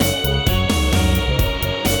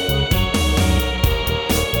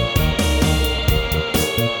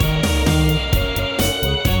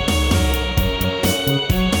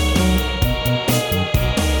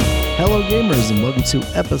gamers, and welcome to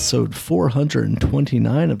episode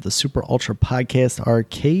 429 of the Super Ultra Podcast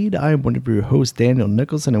Arcade. I am one of your hosts, Daniel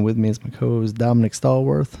Nicholson, and with me is my co-host, Dominic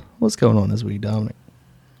Stallworth. What's going on this week, Dominic?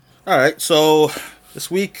 All right, so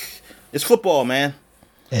this week it's football, man.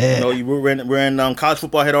 Yeah. You know, we're in college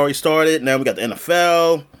football had already started. Now we got the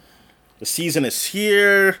NFL. The season is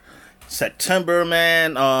here. September,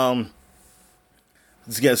 man.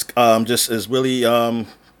 This gets just is really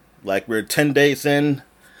like we're 10 days in.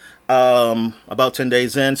 About 10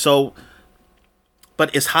 days in. So,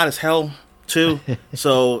 but it's hot as hell too.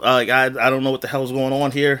 So I don't know what the hell's going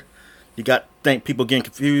on here. You got people getting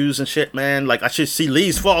confused and shit, man. Like I should see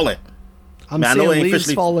leaves falling. I'm seeing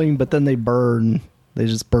leaves falling, but then they burn. They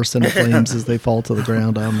just burst into flames as they fall to the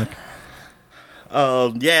ground, Dominic.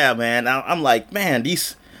 Yeah, man. I'm like, man,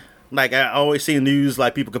 these. Like, I always see the news,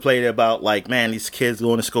 like, people complaining about, like, man, these kids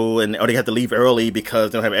going to school, or they have to leave early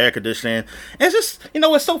because they don't have air conditioning. And it's just, you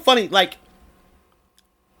know, it's so funny, like,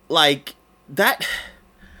 that,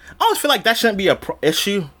 I always feel like that shouldn't be a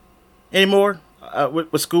issue anymore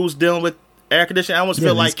with schools dealing with air conditioning. I almost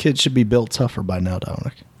feel like these kids should be built tougher by now,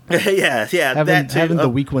 Dominic. yeah, Haven't the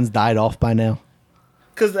weak ones died off by now?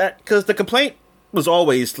 Because the complaint was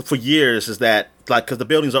always, for years, is that, like, because the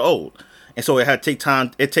buildings are old. And so it takes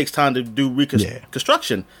time to do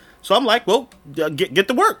reconstruction. So I'm like, well, get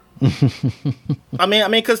to work. I mean,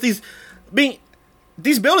 because these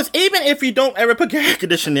buildings, even if you don't ever put air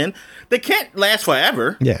conditioning in, they can't last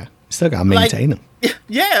forever. Yeah, you still gotta maintain them.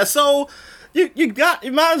 Yeah, so you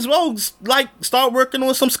might as well like start working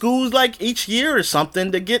on some schools like each year or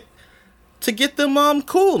something to get them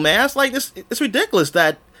cool, man. It's like it's ridiculous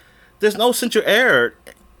that there's no central air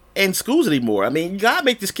in schools anymore. I mean, you gotta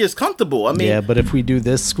make these kids comfortable. I mean, yeah, but if we do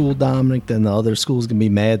this school, Dominic, then the other schools can be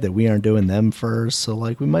mad that we aren't doing them first. So,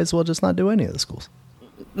 like, we might as well just not do any of the schools.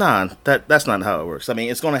 Nah, that's not how it works. I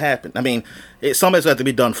mean, it's gonna happen. I mean, somebody's got to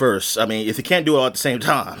be done first. I mean, if you can't do it all at the same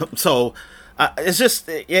time, so it's just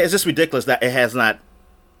ridiculous that it has not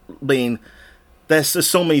been. There's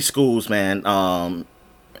just so many schools, man,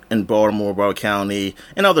 in Baltimore, Broward County,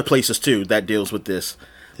 and other places too that deals with this.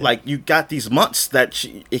 Like, you got these months that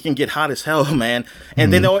it can get hot as hell, man.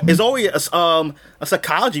 And then there's always a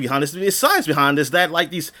psychology behind this. There's science behind this that, like,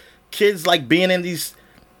 these kids, like, being in these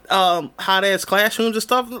hot-ass classrooms and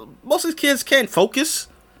stuff, most of these kids can't focus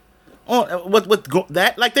on with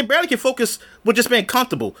that. Like, they barely can focus with just being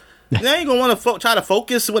comfortable. Now you're going to want to try to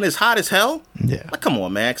focus when it's hot as hell? Yeah. Like, come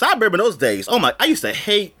on, man. Because I remember those days. I used to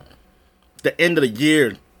hate the end of the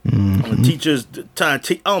year. The teachers trying to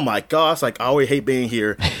teach. Oh my god! It's like, I always hate being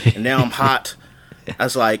here, and now I'm hot. I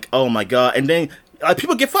was like, oh my god! And then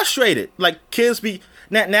people get frustrated. Like, kids be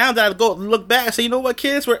now that I go look back and say, you know what,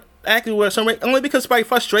 kids were acting with some only because by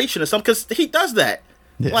frustration or something. Because he does that.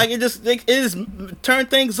 Yeah. Like, it just turn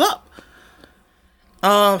things up.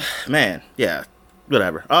 Man, yeah,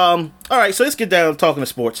 whatever. All right, so let's get down to talking to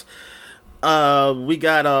sports. We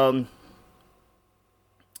got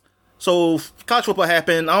So, college football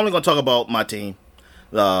happened. I'm only going to talk about my team.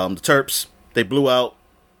 The Terps, they blew out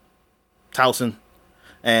Towson.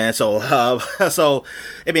 And so,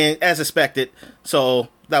 I mean, as expected. So,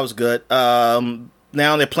 that was good. Now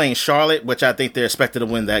they're playing Charlotte, which I think they're expected to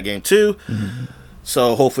win that game too. Mm-hmm.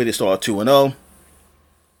 So, hopefully they start 2-0.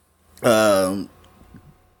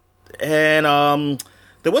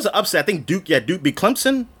 There was an upset. I think Duke beat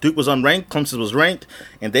Clemson. Duke was unranked. Clemson was ranked.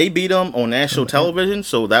 And they beat them on national television,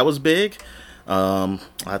 so that was big. I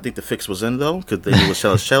think the fix was in, though, because they was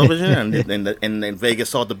television, and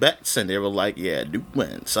Vegas saw the bets, and they were like, yeah, Duke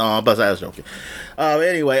wins. But I was joking.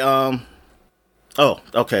 Anyway,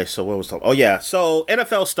 okay, so what was talking? Oh, yeah, so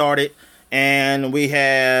NFL started, and we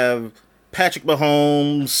have Patrick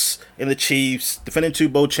Mahomes and the Chiefs, defending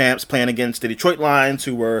Super Bowl champs, playing against the Detroit Lions,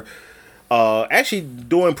 who were actually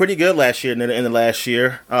doing pretty good last year in the last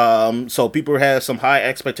year. So people had some high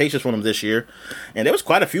expectations from them this year. And there was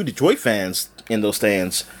quite a few Detroit fans in those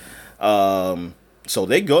stands. So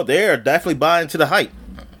they're definitely buying to the hype.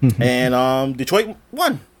 And Detroit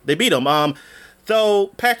won. They beat them. The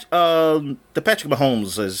Patrick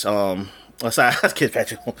Mahomes is sorry, I kid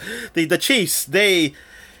Patrick. The Chiefs, they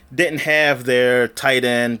didn't have their tight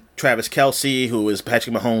end Travis Kelce, who is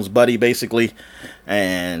Patrick Mahomes' buddy basically,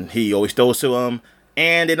 and he always throws to him.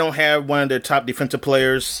 And they don't have one of their top defensive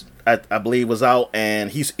players, I believe, was out,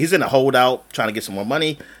 and he's in a holdout trying to get some more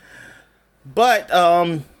money. But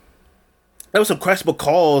there was some questionable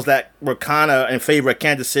calls that were kind of in favor of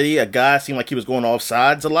Kansas City. A guy seemed like he was going off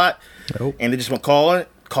sides a lot, and they just went calling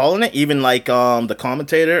it. Even like the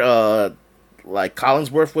commentator, like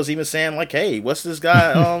Collinsworth, was even saying like, "Hey, what's this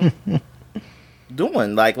guy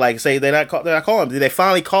doing? Like say they're not calling. Did they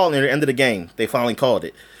finally call near the end of the game? They finally called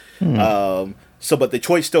it. So, but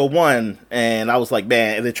Detroit still won, and I was like,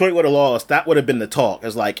 man, if Detroit would have lost, that would have been the talk.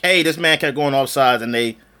 It's like, hey, this man kept going offsides, and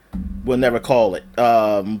they will never call it.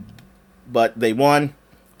 But they won,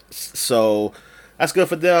 so that's good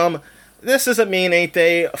for them. This doesn't mean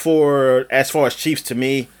anything for as far as Chiefs to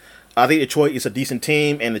me. I think Detroit is a decent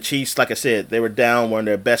team, and the Chiefs, like I said, they were down one of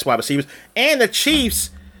their best wide receivers, and the Chiefs.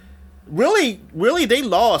 Really, they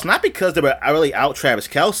lost not because they were really out Travis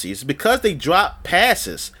Kelce. It's because they dropped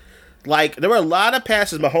passes. Like, there were a lot of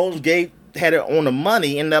passes Mahomes had it on the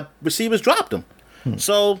money, and the receivers dropped them.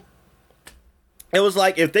 So, it was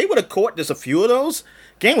like, if they would have caught just a few of those,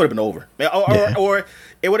 game would have been over. Or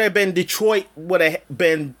it would have been Detroit would have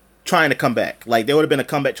been trying to come back. Like, there would have been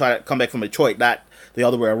trying to come back from Detroit, not the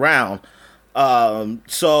other way around.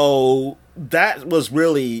 So, that was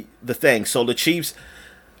really the thing. So, the Chiefs...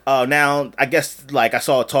 now, I guess, like, I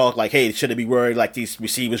saw a talk, like, hey, should they be worried, like, these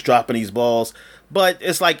receivers dropping these balls? But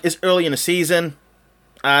it's like, it's early in the season.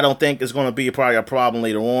 I don't think it's going to be probably a problem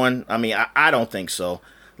later on. I mean, I don't think so.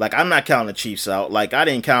 Like, I'm not counting the Chiefs out. Like, I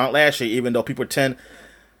didn't count last year, even though people,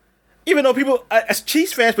 as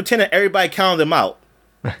Chiefs fans, pretend that everybody counted them out.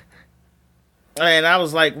 And I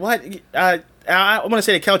was like, what? I want to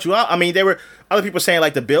say they count you out. I mean, there were other people saying,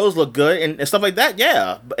 like, the Bills look good and stuff like that.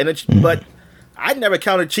 Yeah. But I never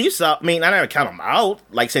counted Chiefs out. I mean, I never count them out.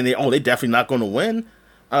 Like, saying, they're definitely not going to win.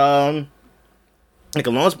 Like,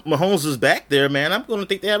 as long as Mahomes is back there, man, I'm going to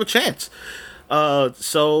think they have a chance.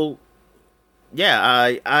 So, yeah,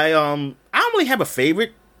 I don't really have a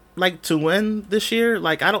favorite, like, to win this year.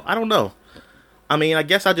 Like, I don't know. I mean, I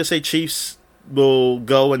guess I'll just say Chiefs will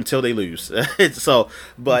go until they lose. So,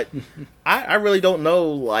 but I really don't know,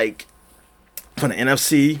 like, for the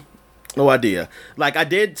NFC, no idea. Like, I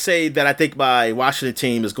did say that I think my Washington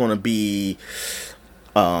team is going to be,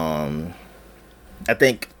 I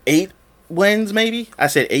think 8 wins, maybe. I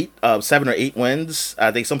said 7 or 8 wins.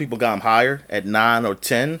 I think some people got them higher at 9 or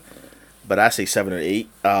 10, but I say 7 or 8.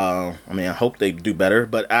 I mean, I hope they do better.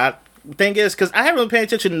 But the thing is, because I haven't really paid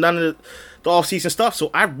attention to none of the off-season stuff, so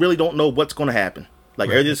I really don't know what's going to happen. Like,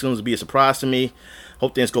 everything's going to be a surprise to me.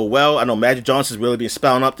 Hope things go well. I know Magic Johnson's really been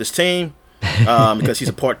spouting up this team because he's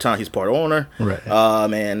part owner. Right.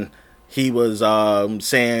 And he was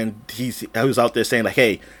saying he was out there saying, like,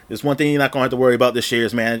 hey, there's one thing you're not going to have to worry about this year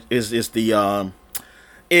is the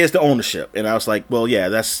ownership. And I was like, well, yeah,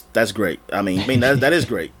 that's great. I mean that is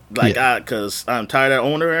great. Like, because I'm tired of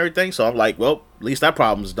owner and everything. So I'm like, well, at least that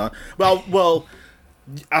problem's done. Well,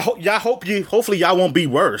 hopefully y'all won't be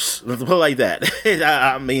worse. Like that.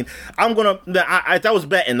 I mean, if I was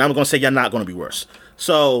betting, I'm gonna say y'all not gonna be worse.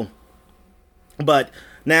 So, but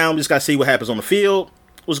now I'm just gotta see what happens on the field,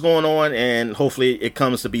 what's going on, and hopefully it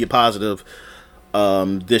comes to be a positive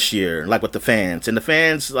this year, like with the fans. And the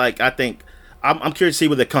fans, like, I think I'm curious to see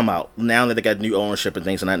where they come out now that they got new ownership and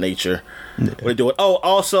things of that nature. Yeah. What they do it. Oh,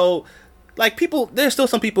 also, like, there's still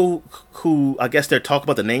some people who I guess they're talking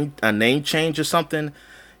about a name change or something,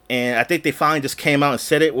 and I think they finally just came out and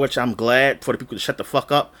said it, which I'm glad for the people to shut the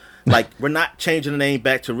fuck up. Like, we're not changing the name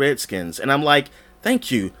back to Redskins, and I'm like,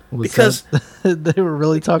 thank you, because they were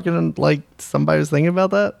really talking like somebody was thinking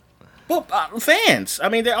about that. Well, fans, I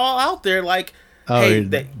mean, they're all out there like, hey,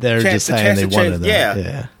 they're just saying they wanted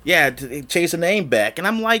that. Yeah, change the name back, and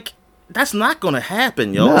I'm like, that's not gonna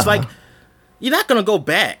happen, yo. No. It's like, you're not gonna go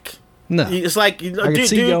back. No, it's like, I could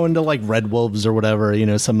see going to like Red Wolves or whatever,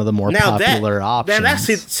 some of the more popular options.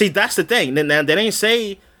 That's the thing. Now, they didn't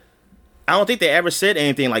say. I don't think they ever said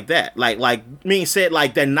anything like that. Like said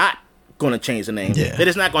like they're not going to change the name. Yeah. They're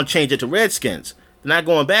just not going to change it to Redskins. They're not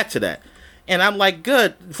going back to that. And I'm like,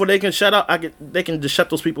 good, before they can shut up. They can just shut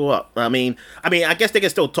those people up. I mean, I guess they can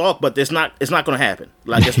still talk, but it's not going to happen.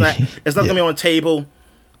 Like, it's not going to be on the table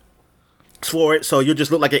for it. So you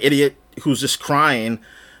just look like an idiot who's just crying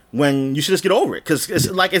when you should just get over it, because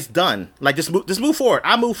it's like, it's done. Like, just move forward.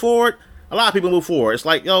 I move forward. A lot of people move forward. It's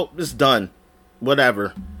like, yo, it's done.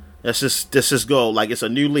 Whatever. Let's just go. Like, it's a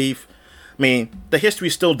new leaf. I mean, the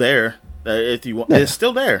history's still there. If you want, it's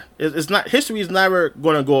still there. It's not. History is never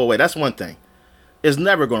going to go away. That's one thing. It's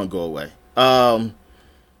never going to go away.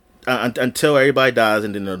 Until everybody dies,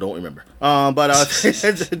 and then they don't remember. But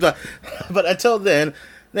until then,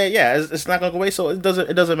 it's not going to go away. So it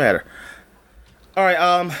doesn't matter. All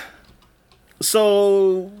right.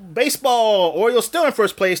 So baseball, Orioles still in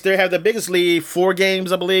first place. They have the biggest lead, 4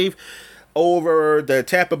 games, I believe. over the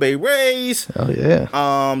Tampa Bay Rays. Oh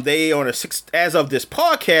yeah. They on a as of this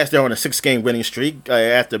podcast, they're on a 6-game winning streak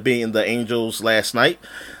after beating the Angels last night.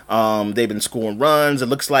 They've been scoring runs. It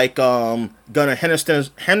looks like Gunnar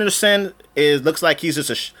Henderson looks like he's just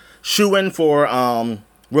a shoo-in for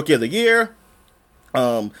Rookie of the Year.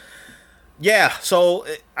 Yeah, so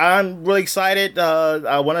I'm really excited.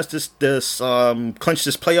 I want us to clinch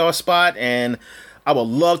this playoff spot, and I would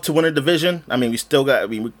love to win a division. I mean,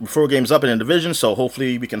 we're 4 games up in the division, so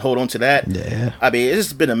hopefully we can hold on to that. Yeah. I mean,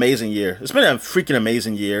 it's been an amazing year. It's been a freaking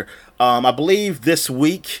amazing year. I believe this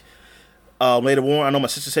week, later on, I know my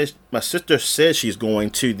sister says she's going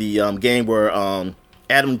to the game where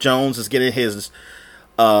Adam Jones is getting his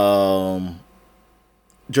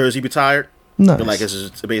jersey retired. Nice. Like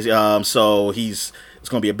it's basically, so it's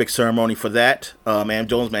going to be a big ceremony for that. Adam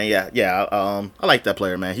Jones, man, yeah. I like that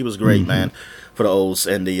player, man. He was great, man, for the O's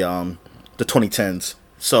and the 2010s.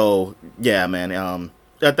 So yeah, man,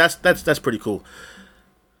 that's pretty cool.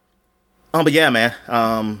 But yeah, man,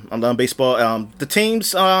 I'm done baseball. The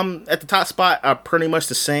teams at the top spot are pretty much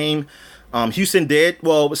the same. Houston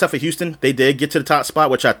except for Houston, they did get to the top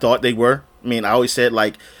spot, which I thought they were. I mean, I always said,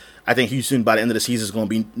 like, I think Houston by the end of the season is going to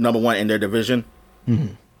be number 1 in their division.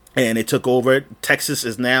 Mm-hmm. And they took over it. Texas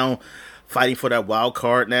is now fighting for that wild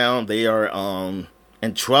card now. They are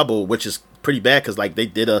in trouble, which is pretty bad because, like, they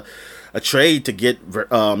did a trade to get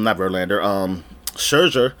not Verlander,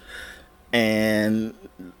 Scherzer, and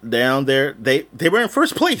down there they were in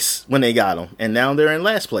first place when they got him, and now they're in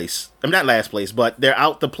last place. I'm not last place, but they're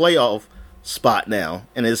out the playoff spot now,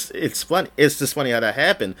 and it's funny. It's just funny how that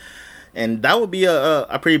happened, and that would be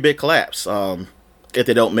a pretty big collapse if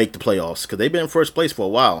they don't make the playoffs because they've been in first place for a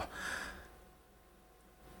while.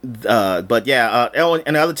 But yeah,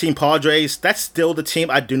 and the other team, Padres, that's still the team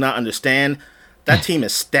I do not understand. That team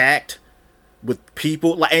is stacked with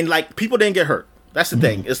people, and people didn't get hurt. That's the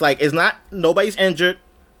thing. It's like nobody's injured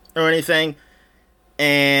or anything,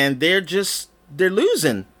 and they're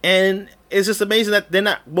losing, and it's just amazing that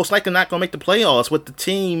they're most likely not going to make the playoffs with the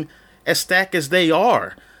team as stacked as they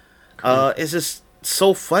are. It's just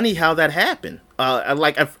so funny how that happened.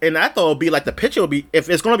 And I thought it would be like the pitcher would be, if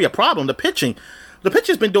it's going to be a problem, the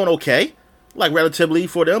pitcher's been doing okay, like relatively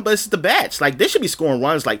for them, but it's the bats. Like they should be scoring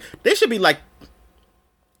runs. Like they should be like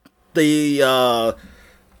the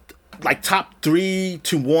top 3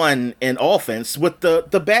 to 1 in offense with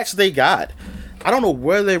the bats they got. I don't know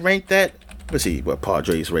where they ranked that. Let's see what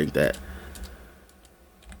Padres ranked that.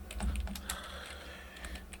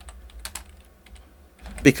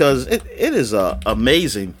 Because it is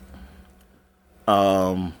amazing.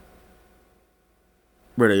 Where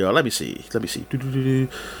they are? Let me see.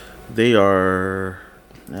 They are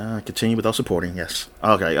continue without supporting. Yes.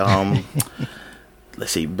 Okay.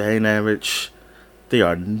 Let's see. Batting average. They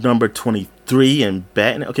are number 23 in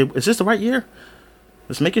batting. Okay, is this the right year?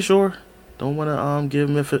 Let's make it sure. Don't want to give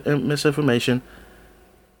misinformation.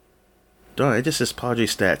 Darn, it just says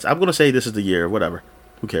Padres stats. I'm gonna say this is the year. Whatever.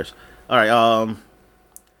 Who cares? All right.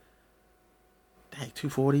 Dang,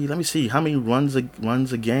 240. Let me see how many runs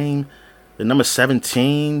a game. The number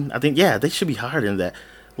 17. I think they should be higher than that.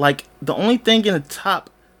 Like the only thing in the top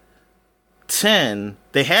 10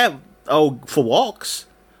 they have for walks.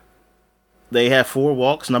 They have 4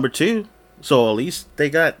 walks, number 2. So at least they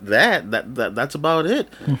got that. That's about it.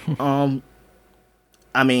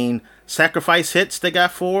 I mean, sacrifice hits, they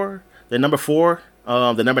got 4. They're number 4.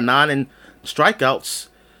 They're number 9 in strikeouts.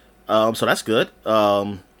 So that's good.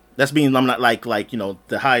 That's being, I'm not like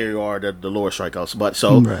the higher you are, the lower strikeouts. But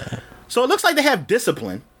so it looks like they have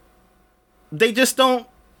discipline. They just don't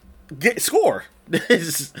score.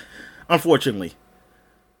 Unfortunately.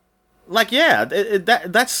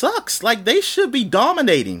 That sucks. Like they should be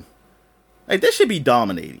dominating. It's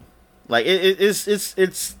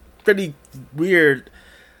pretty weird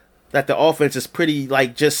that the offense is pretty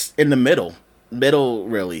just in the middle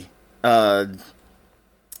really.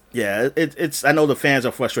 It's I know the fans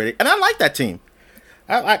are frustrated, and I like that team.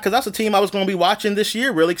 Because that's a team I was going to be watching this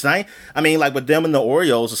year, really. Because I mean, like with them and the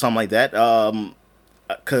Orioles or something like that.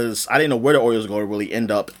 Because I didn't know where the Orioles were going to really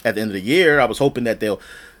end up at the end of the year. I was hoping that they'll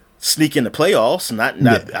sneak in the playoffs. I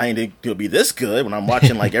didn't think it'll be this good when I'm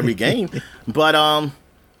watching every game. But the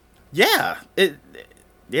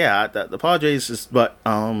Padres is, but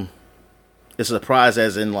it's a surprise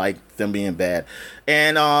as in them being bad.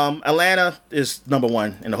 And Atlanta is number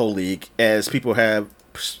 1 in the whole league, as people have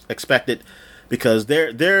expected, because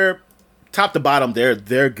they're top to bottom.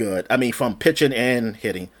 They're good. I mean, from pitching and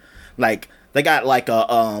hitting. Like they got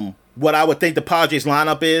what I would think the Padres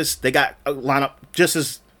lineup is. They got a lineup just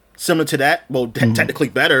as similar to that. Well, technically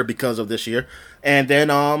better because of this year. And then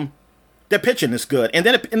their pitching is good, and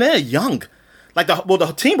they're young. Like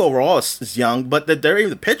the team overall is young, but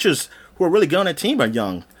the pitchers who are really good on the team are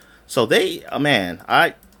young. So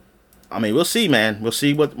I mean, we'll see, man. We'll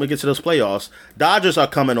see what we get to those playoffs. Dodgers are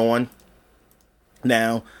coming on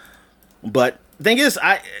now, but the thing is,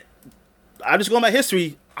 I'm just going by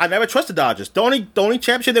history. I never trusted Dodgers. The only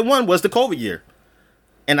championship they won was the COVID year.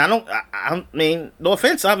 And I mean, no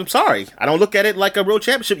offense, I'm sorry. I don't look at it like a real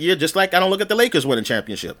championship year, just like I don't look at the Lakers winning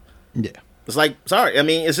championship. Yeah. It's like, sorry. I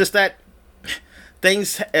mean, it's just that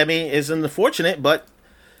things, I mean, is unfortunate, but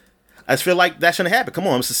I just feel like that shouldn't happen. Come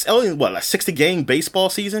on, it's only, what, like 60-game baseball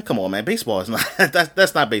season? Come on, man. Baseball is not,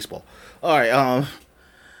 that's not baseball. All right,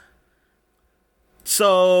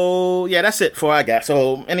 so, yeah, that's it for what I got.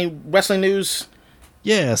 So, any wrestling news?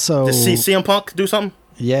 Yeah, so... Did CM Punk do something?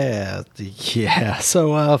 Yeah.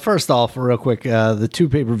 So, first off, real quick, the 2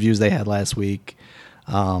 pay-per-views they had last week,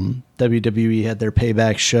 WWE had their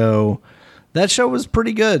Payback show. That show was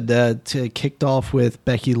pretty good. It kicked off with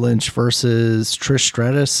Becky Lynch versus Trish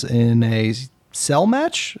Stratus in a cell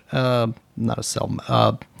match.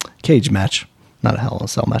 Cage match. Not a Hell in a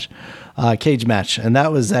Cell match. Cage match. And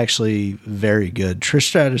that was actually very good. Trish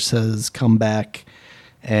Stratus has come back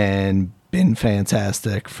and been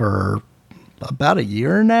fantastic for about a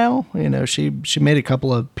year now. You know, she made a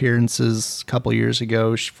couple of appearances a couple years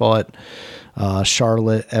ago. She fought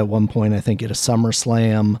Charlotte at one point, I think, at a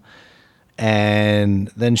SummerSlam. And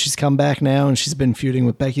then she's come back now and she's been feuding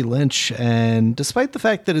with Becky Lynch. And despite the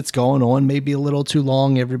fact that it's going on maybe a little too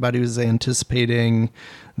long, everybody was anticipating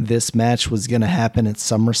this match was going to happen at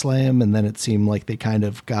SummerSlam. And then it seemed like they kind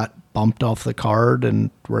of got bumped off the card and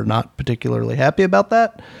were not particularly happy about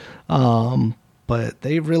that. But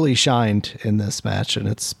they really shined in this match. And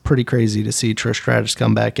it's pretty crazy to see Trish Stratus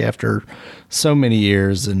come back after so many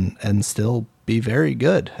years and still be very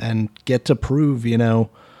good and get to prove, you know,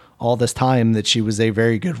 all this time that she was a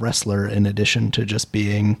very good wrestler in addition to just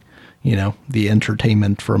being, you know, the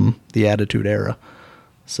entertainment from the Attitude Era.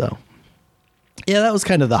 So, yeah, that was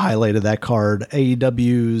kind of the highlight of that card.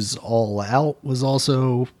 AEW's All Out was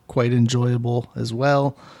also quite enjoyable as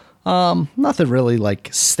well. Nothing really like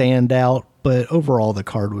stand out, but overall the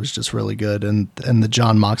card was just really good. And the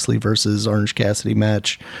Jon Moxley versus Orange Cassidy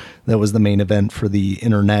match that was the main event for the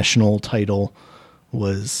international title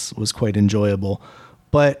was quite enjoyable.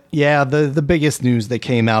 But yeah, the biggest news that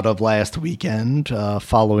came out of last weekend,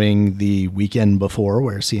 following the weekend before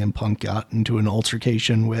where CM Punk got into an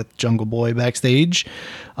altercation with Jungle Boy backstage,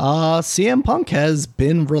 CM Punk has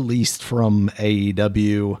been released from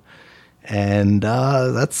AEW, and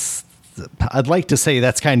I'd like to say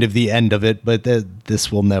that's kind of the end of it, but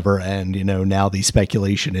this will never end. You know, now the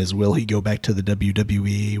speculation is, will he go back to the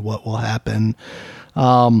WWE? What will happen?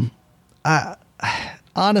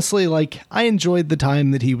 Honestly, like, I enjoyed the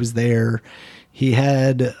time that he was there. He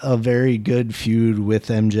had a very good feud with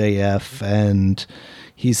MJF, and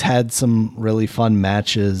he's had some really fun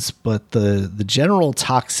matches, but the general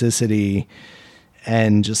toxicity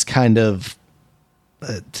and just kind of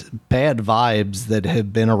bad vibes that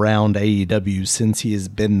have been around AEW since he has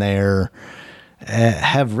been there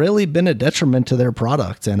have really been a detriment to their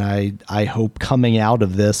product. And I hope coming out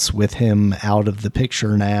of this with him out of the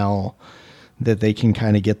picture now, that they can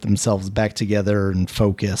kind of get themselves back together and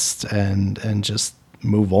focused and just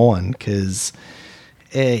move on. Because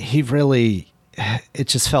it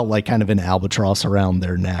just felt like kind of an albatross around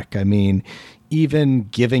their neck. I mean, even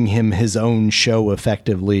giving him his own show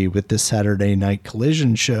effectively with this Saturday Night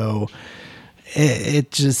Collision show,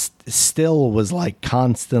 it just still was like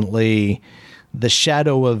constantly the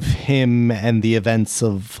shadow of him and the events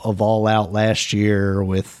of All Out last year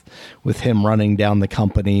with him running down the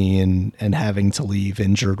company and having to leave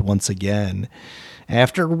injured once again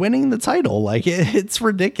after winning the title. Like, it's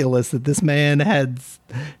ridiculous that this man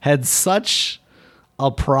had such a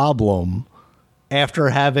problem after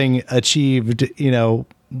having achieved, you know,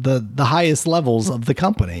 the highest levels of the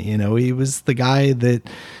company. You know, he was the guy that,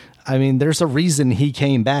 I mean, there's a reason he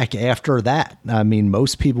came back after that. I mean,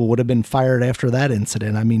 most people would have been fired after that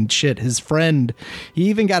incident. I mean, shit, his friend, he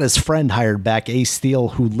even got his friend hired back, Ace Steel,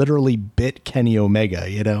 who literally bit Kenny Omega,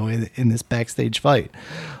 you know, in this backstage fight.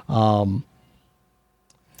 Was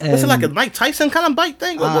it like a Mike Tyson kind of bite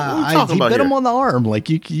thing? What are we talking about He bit here? him on the arm. Like,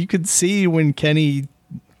 you could see when Kenny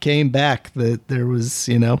came back that there was,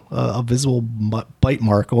 you know, a visible bite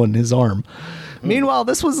mark on his arm. Meanwhile,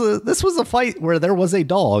 this was a fight where there was a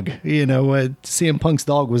dog. You know, CM Punk's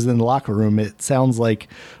dog was in the locker room. It sounds like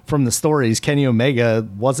from the stories, Kenny Omega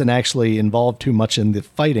wasn't actually involved too much in the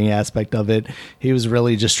fighting aspect of it. He was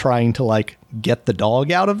really just trying to like get the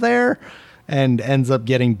dog out of there. and ends up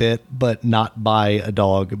getting bit, but not by a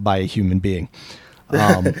dog, by a human being.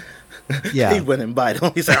 Yeah. He went and bite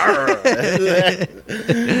him. He's like,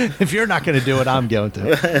 if you're not going to do it, I'm going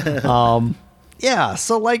to. Yeah.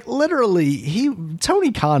 So like literally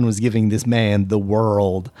Tony Khan was giving this man the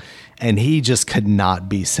world and he just could not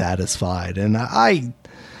be satisfied. And I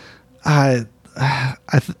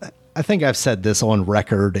think I've said this on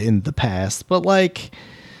record in the past, but like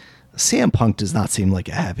CM Punk does not seem like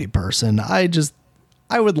a happy person. I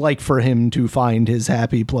would like for him to find his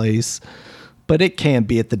happy place, but it can't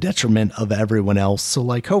be at the detriment of everyone else. So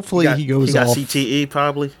like, hopefully he goes off. CTE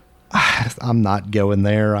probably. I'm not going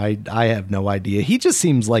there. I have no idea. He just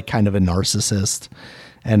seems like kind of a narcissist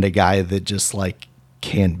and a guy that just like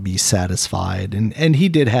can't be satisfied. And he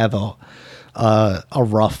did have a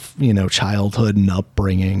rough, childhood and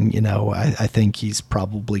upbringing. I think he's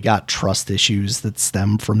probably got trust issues that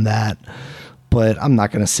stem from that. But I'm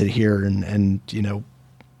not going to sit here and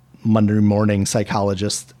Monday morning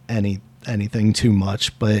psychologist anything too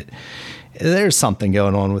much, but there's something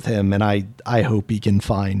going on with him, and I hope he can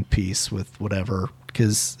find peace with whatever,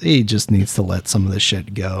 because he just needs to let some of this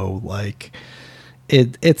shit go. Like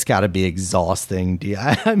it's got to be exhausting.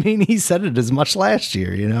 I mean, he said it as much last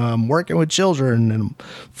year. I'm working with children and I'm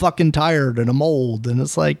fucking tired and I'm old, and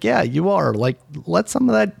it's like, yeah, you are. Like, let some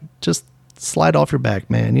of that just slide off your back,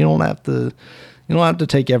 man. You don't have to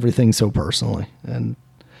take everything so personally, and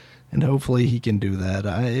hopefully he can do that.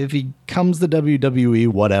 If he comes to WWE,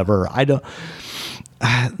 whatever.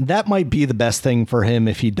 That might be the best thing for him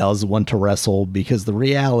if he does want to wrestle, because the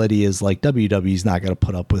reality is like WWE's not going to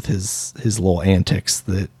put up with his little antics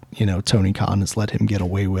that, Tony Khan has let him get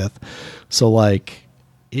away with. So like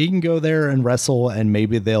he can go there and wrestle, and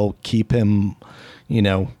maybe they'll keep him,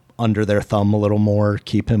 under their thumb a little more,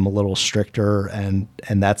 keep him a little stricter. And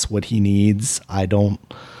that's what he needs. I don't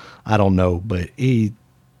know, but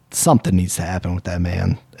something needs to happen with that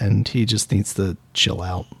man, and he just needs to chill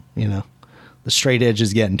out. The straight edge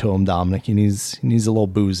is getting to him, Dominic. He needs a little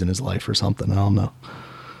booze in his life or something. I don't know.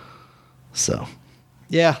 So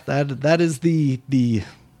yeah, that is the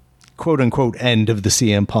quote unquote end of the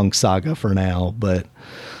CM Punk saga for now, but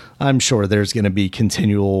I'm sure there's going to be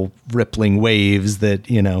continual rippling waves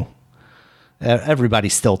that,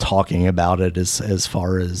 everybody's still talking about it as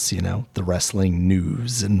far as, the wrestling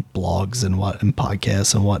news and blogs and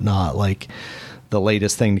podcasts and whatnot. Like the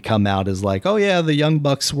latest thing to come out is like, oh yeah, the Young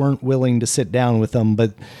Bucks weren't willing to sit down with them,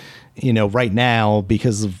 but right now,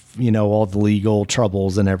 because of, all the legal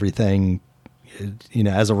troubles and everything,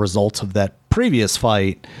 as a result of that previous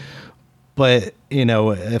fight. But,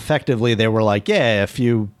 effectively they were like, yeah, if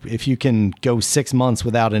you can go 6 months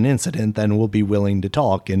without an incident, then we'll be willing to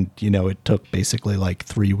talk. And, it took basically like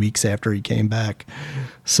 3 weeks after he came back.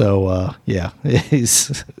 So, yeah,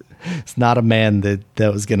 it's not a man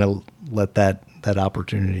that was going to let that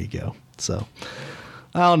opportunity go. So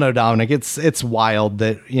I don't know, Dominic, it's wild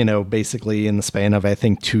that, basically in the span of, I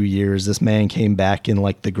think 2 years, this man came back in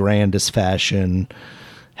like the grandest fashion,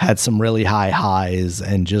 had some really high highs,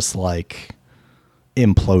 and just like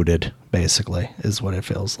imploded, basically, is what it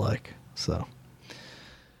feels like. So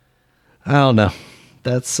I don't know.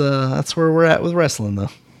 That's where we're at with wrestling, though.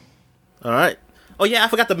 All right. Oh yeah, I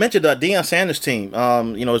forgot to mention the Deion Sanders team.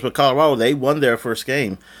 It's with Colorado. They won their first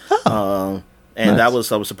game. Oh, and nice.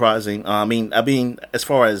 That was surprising. I mean, as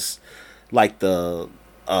far as like the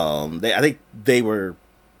I think they were.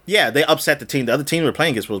 Yeah, they upset the team. The other team they were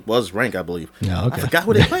playing against was ranked, I believe. Yeah, okay. I forgot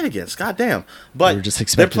who they played against. God damn. But they were just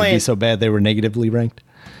expected to be so bad they were negatively ranked.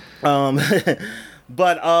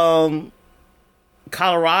 But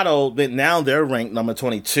Colorado, now they're ranked number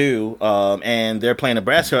 22, and they're playing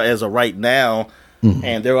Nebraska as of right now,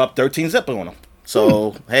 and they're up 13-0 on them.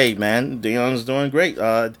 So, hey, man, Deion's doing great.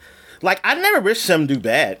 I never wished him to do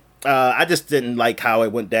bad. I just didn't like how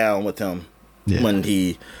it went down with him when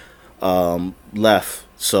he left.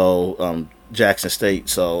 So Jackson State.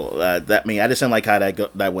 So I just didn't like how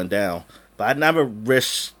that went down. But I never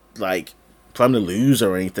wished like for him to lose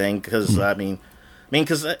or anything, because I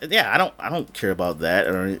don't care about that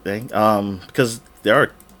or anything. Because there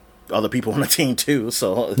are other people on the team too.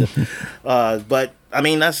 So, but I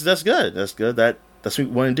mean that's good. That's good. That's what we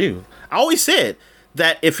want to do. I always said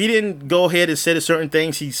that if he didn't go ahead and say certain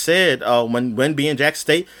things he said when being Jackson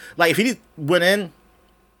State, like if he went in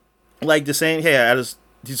like just saying, hey, I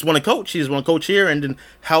just want to coach. He just want to coach here and then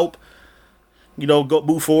help, go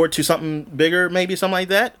move forward to something bigger, maybe something like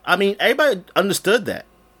that. I mean, everybody understood that.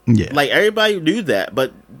 Yeah. Like everybody knew that,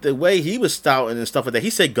 but the way he was stouting and stuff like that, he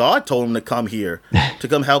said God told him to come here to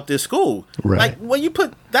come help this school. Right. Like when you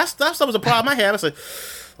put that was a problem I had. I said,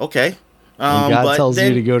 okay, When God But tells then,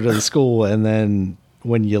 you to go to the school, and then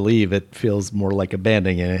when you leave, it feels more like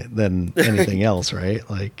abandoning it than anything else, right?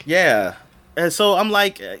 Like, yeah. And so I'm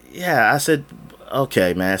like, yeah. I said,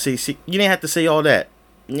 okay, man. See, you didn't have to say all that.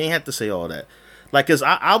 You didn't have to say all that. Like, cause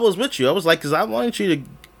I was with you. I was like, cause I wanted you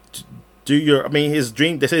to do your. I mean, his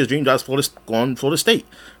dream. They say his dream job is going Florida State,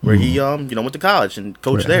 where he went to college and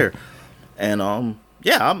coached there. And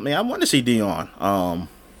yeah, I mean, I want to see Deion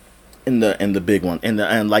in the big one,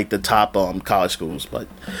 and like the top college schools. But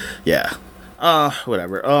yeah,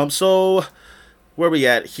 whatever. So where we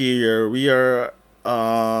at here? We are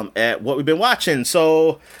at what we've been watching.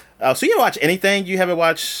 So you didn't watch anything? You haven't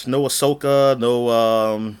watched no Ahsoka,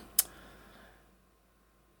 no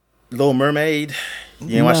Little Mermaid? You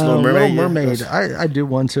didn't watch Little Mermaid? Little Mermaid. I do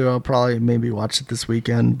want to. I'll probably maybe watch it this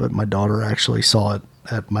weekend, but my daughter actually saw it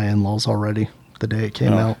at my in-laws already the day it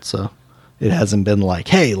came out, so it hasn't been like,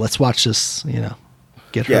 hey, let's watch this,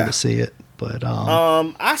 get her to see it. But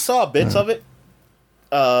I saw bits of it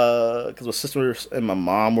because my sister and my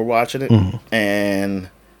mom were watching it, and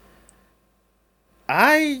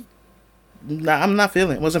I'm not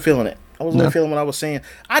feeling it. Wasn't feeling it. I wasn't really feeling what I was saying.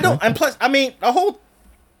 I don't. And plus, I mean,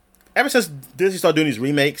 ever since Disney started doing these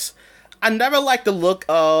remakes, I never liked the look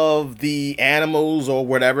of the animals or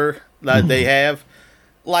whatever that they have.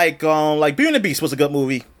 Like Beauty and the Beast was a good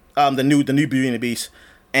movie. The new Beauty and the Beast,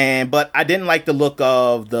 but I didn't like the look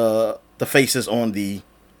of the faces on the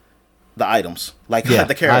items, like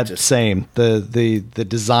the characters. Same. The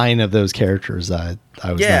design of those characters, I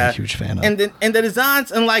was not a huge fan of. And the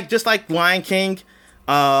designs, and just like Lion King,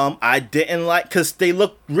 I didn't like because they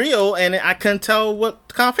looked real, and I couldn't tell what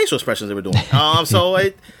kind of facial expressions they were doing.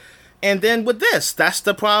 And then with this, that's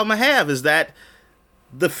the problem I have, is that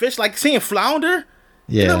the fish, like seeing flounder.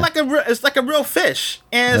 Yeah, it's like a real fish,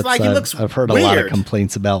 and it's like he looks. I've heard weird. A lot of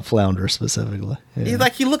complaints about flounder specifically. Yeah.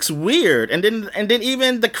 He looks weird, and then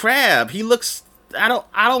even the crab, he looks. I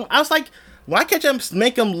was like, why can't you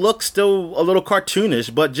make him look still a little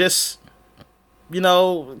cartoonish, but just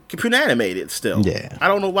computer animated still? Yeah, I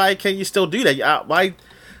don't know why can't you still do that? Why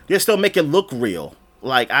you still make it look real?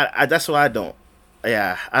 Like I that's what I don't.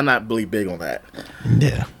 Yeah, I'm not really big on that.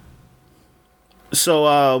 Yeah.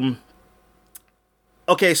 So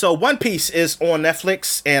okay, so One Piece is on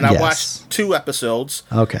Netflix, and I watched 2 episodes.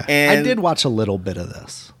 Okay. And I did watch a little bit of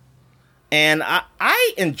this. And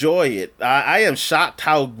I enjoy it. I am shocked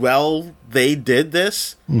how well they did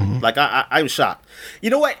this. Like, I'm shocked. You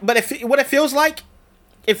know what? But what it feels like?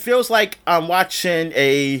 It feels like I'm watching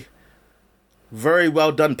a very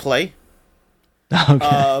well done play.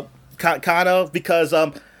 Okay. Kind of, because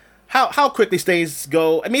how quickly things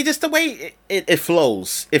go. I mean, just the way it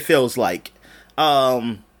flows, it feels like.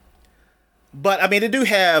 But I mean, they do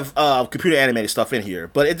have computer animated stuff in here,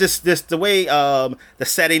 but it just the way the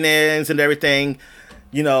setting is and everything,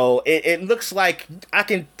 it looks like, I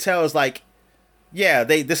can tell it's like, yeah,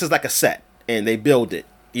 this is like a set, and they build it,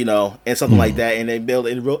 and something like that, and they build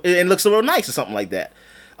it, and it looks real nice or something like that.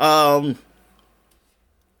 And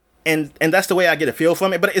that's the way I get a feel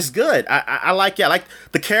from it, but it's good. I like it. I like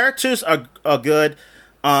the characters are good.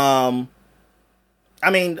 I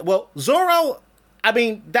mean, well, Zoro, I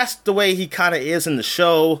mean, that's the way he kind of is in the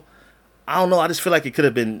show. I don't know. I just feel like it could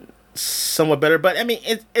have been somewhat better, but I mean,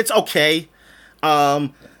 it's okay.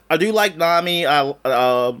 I do like Nami,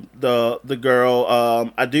 the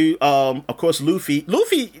girl. I do, of course, Luffy.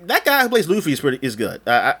 That guy who plays Luffy is good.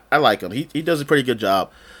 I like him. He does a pretty good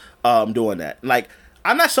job, doing that. Like,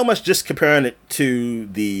 I'm not so much just comparing it to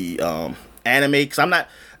the anime, because I'm not.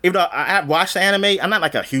 Even though I have watched the anime, I'm not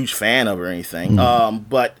like a huge fan of it or anything.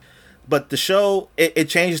 But the show, it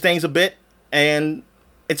changes things a bit, and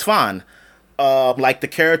it's fun. Like the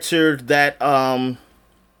character that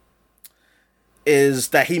is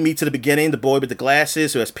that he meets at the beginning, the boy with the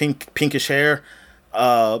glasses who has pinkish hair.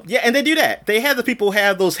 Yeah, and they do that. They have the people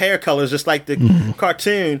have those hair colors just like the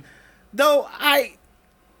cartoon. Though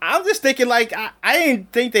I'm just thinking, like, I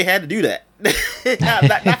didn't think they had to do that.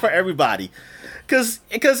 not for everybody. Because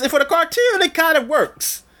for the cartoon, it kind of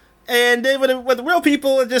works. And then with the real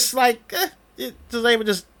people, it's just like, it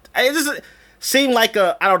just seemed like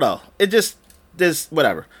I don't know. It just,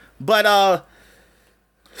 whatever. But,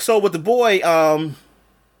 so with the boy,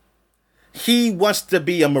 he wants to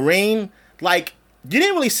be a Marine. Like, you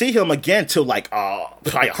didn't really see him again till like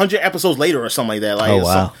 100 episodes later or something like that. Like, oh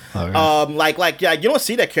wow! Okay. Like yeah, you don't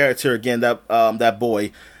see that character again. That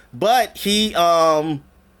boy, but he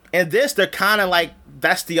in this, they're kind of like,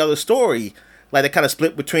 that's the other story. Like, they kind of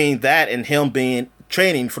split between that and him being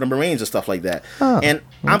training for the Marines and stuff like that. And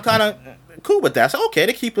I'm kind of cool with that. So okay,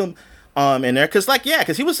 they keep him, in there,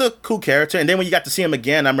 because he was a cool character, and then when you got to see him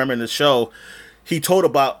again, I remember in the show, he told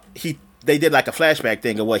about they did like a flashback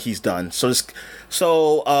thing of what he's done. It's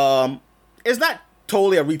not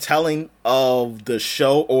totally a retelling of the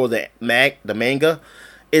show or the manga.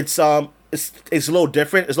 It's a little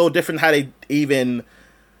different. It's a little different how they even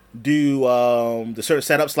do the certain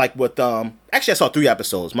setups, like with actually I saw 3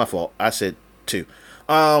 episodes. My fault. I said 2.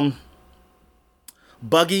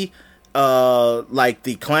 Buggy, like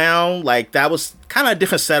the clown, like that was kind of a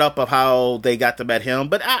different setup of how they got to met him,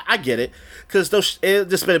 but I get it, because it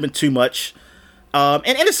just might have been too much. And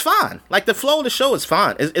it's fine. Like the flow of the show is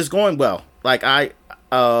fine. It's going well. Like I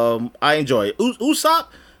enjoy it. Usopp,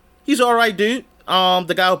 he's all right, dude.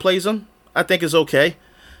 The guy who plays him, I think is okay.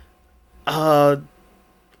 That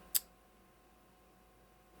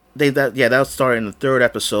was starting in the 3rd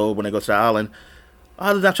episode when they go to the island.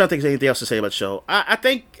 I'm not trying to think of anything else to say about the show. I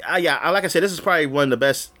think, like I said, this is probably one of the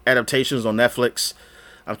best adaptations on Netflix.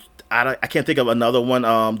 I can't think of another one.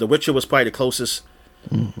 The Witcher was probably the closest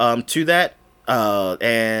to that.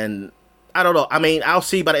 And I don't know. I mean, I'll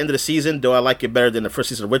see by the end of the season. Do I like it better than the first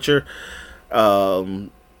season of Witcher?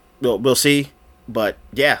 We'll see. But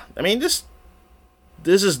yeah, I mean, this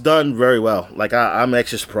is done very well. Like I'm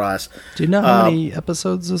actually surprised. Do you know how many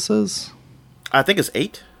episodes this is? I think it's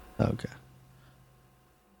 8. Okay.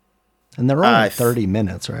 And they're only 30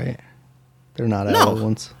 minutes, right? They're not hour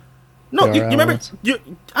ones. No, you remember?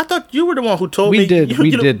 I thought you were the one who told me. We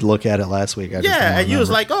did look at it last week. And you was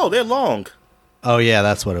like, "Oh, they're long." Oh yeah,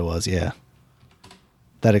 that's what it was. Yeah,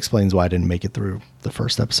 that explains why I didn't make it through the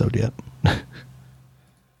first episode yet.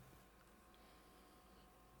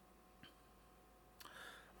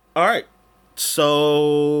 All right.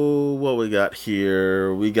 So what we got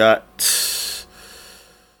here? We got.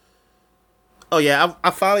 Oh yeah,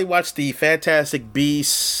 I finally watched the Fantastic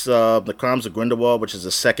Beasts, The Crimes of Grindelwald, which is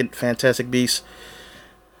the second Fantastic Beasts,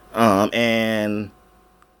 and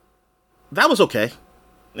that was okay.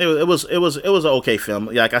 It was an okay film.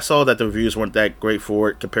 Like I saw that the reviews weren't that great for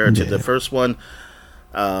it compared to the first one.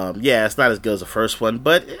 It's not as good as the first one,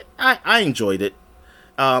 but I enjoyed it.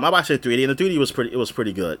 I watched it in 3D, and the 3D was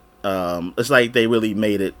pretty good. It's like they really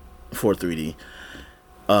made it for 3D.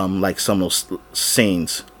 Like some of those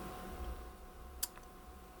scenes.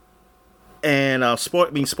 And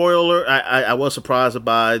spoiler, I was surprised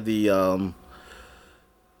by the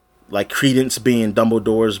like Credence being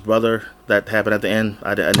Dumbledore's brother that happened at the end.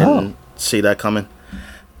 I didn't see that coming.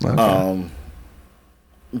 Okay.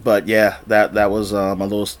 But yeah, that was a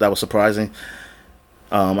little surprising.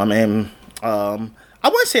 I wouldn't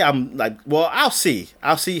say I'm like, well, I'll see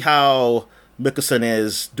how Mikkelsen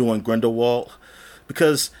is doing Grindelwald,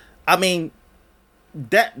 because I mean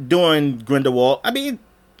that doing Grindelwald, I mean,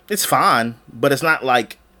 it's fine, but it's not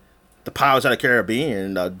like the Pirates of the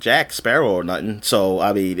Caribbean, Jack Sparrow or nothing. So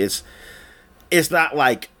I mean, it's not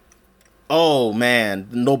like, oh man,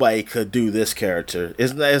 nobody could do this character.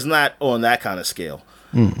 It's not on that kind of scale.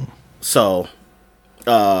 So,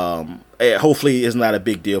 hopefully, it's not a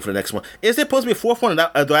big deal for the next one. Is there supposed to be a 4th one?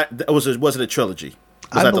 Or was it a trilogy?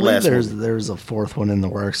 I believe there's a 4th one in the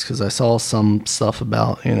works, because I saw some stuff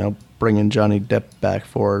about bringing Johnny Depp back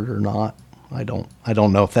for it or not. I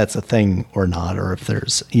don't know if that's a thing or not, or if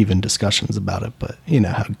there's even discussions about it. But you know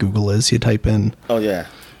how Google is. You type in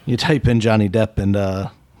Johnny Depp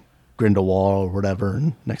and Grindelwald or whatever,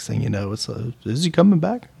 and next thing you know, it's is he coming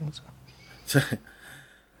back?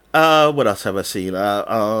 What else have I seen?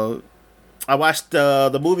 I watched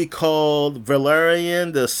the movie called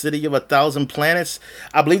Valerian, the City of a Thousand Planets.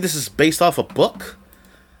 I believe this is based off a book,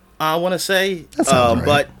 I want to say. That sounds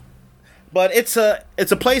right. But it's a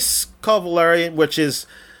place called Valerian, which is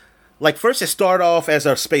like, first it started off as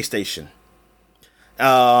a space station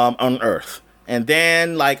on Earth, and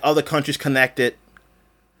then like other countries connected.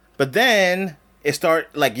 But then it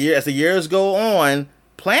start like as the years go on,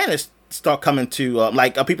 planets start coming to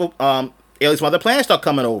people, aliens from other planets start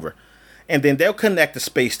coming over, and then they'll connect the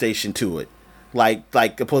space station to it, like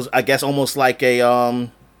I guess almost like a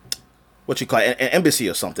what you call it, an embassy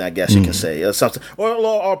or something, I guess you can say, or something,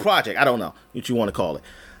 or a project. I don't know what you want to call it.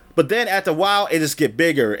 But then after a while, it just get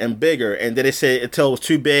bigger and bigger, and then they said until it was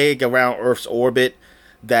too big around Earth's orbit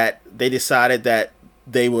that they decided that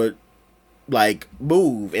they would like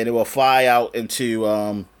move and it will fly out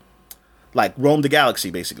into like roam the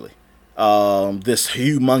galaxy, basically. This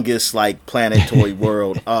humongous like planetary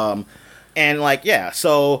world, and like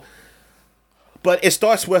so. But it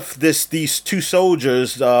starts with these 2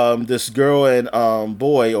 soldiers, this girl and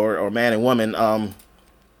boy, or man and woman. I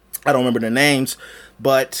don't remember their names,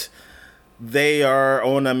 but they are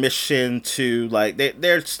on a mission to like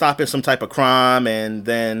they're stopping some type of crime, and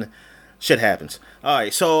then shit happens. All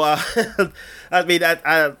right, so I mean,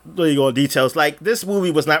 I really go into details. Like, this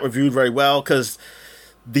movie was not reviewed very well because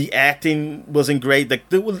the acting wasn't great.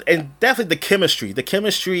 And definitely the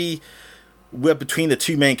chemistry with between the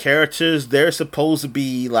two main characters. They're supposed to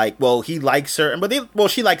be like, well, he likes her,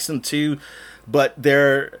 she likes him too, but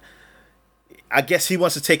I guess he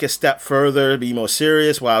wants to take a step further, be more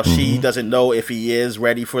serious, while she doesn't know if he is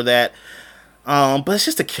ready for that. But it's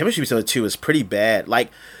just the chemistry between the two is pretty bad.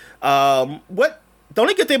 Like, the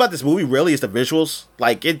only good thing about this movie really is the visuals.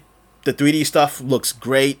 Like, the 3D stuff looks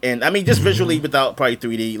great, and I mean, just visually without probably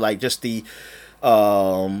 3D, like just the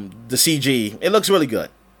CG, it looks really good.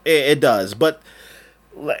 It does, but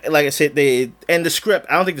like I said, the script.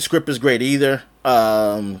 I don't think the script is great either.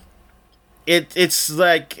 It's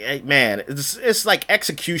like, man, it's like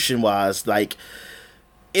execution wise, like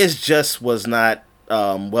it just was not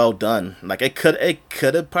well done. Like it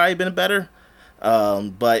could have probably been better,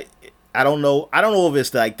 but I don't know if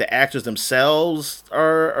it's like the actors themselves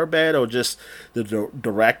are bad or just the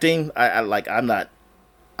directing.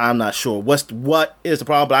 I'm not sure what is the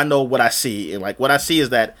problem, but I know what I see, and like what I see is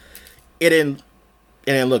that it didn't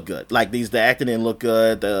look good. Like the acting didn't look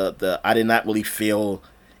good. I did not really feel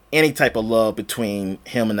any type of love between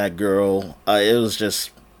him and that girl. It was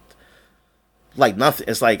just like nothing.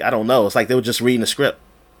 It's like, I don't know. It's like they were just reading the script,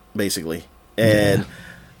 basically. And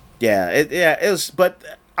it was. But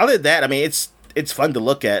other than that, I mean, it's fun to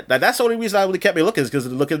look at. That's the only reason I really kept me looking, is because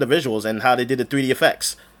of looking at the visuals and how they did the 3D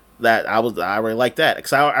effects. That I really like that,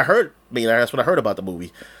 because I heard. I mean, that's what I heard about the movie.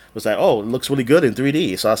 It was like, oh, it looks really good in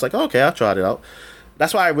 3D. So I was like, okay, I'll try it out.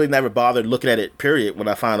 That's why I really never bothered looking at it, period, when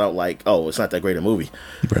I found out, like, oh, it's not that great a movie.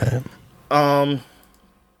 Right.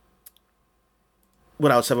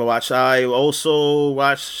 What else have I watched? I also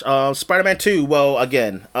watched Spider-Man 2. Well,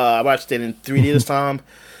 again, I watched it in 3D this time.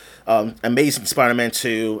 Amazing Spider-Man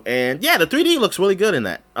 2. And, yeah, the 3D looks really good in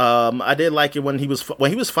that. I did like it when he was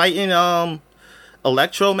fighting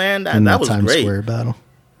Electro, man. That was Times great. Square battle.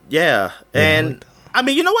 Yeah. And, I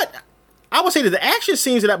mean, you know what? I would say that the action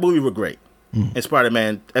scenes of that movie were great. In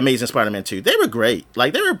Amazing Spider-Man 2. They were great.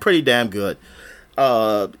 Like, they were pretty damn good.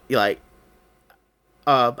 I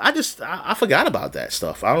forgot about that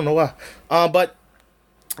stuff. I don't know why. But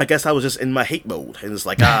I guess I was just in my hate mode. And it's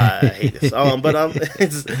like, I hate this.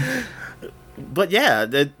 But yeah,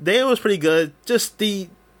 they was pretty good. Just the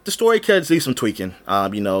story could need some tweaking.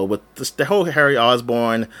 With the whole Harry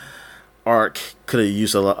Osborn arc could have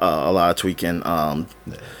used a lot of tweaking.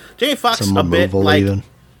 Jamie Foxx a bit,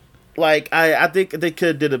 like I think they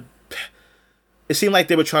could did a. It seemed like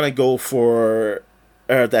they were trying to go for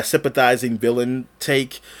that sympathizing villain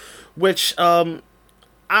take, which I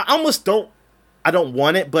almost don't. I don't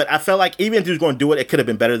want it, but I felt like even if he was going to do it, it could have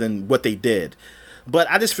been better than what they did. But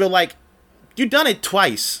I just feel like you've done it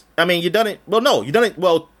twice. I mean, you've done it. Well, no, you've done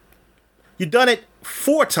it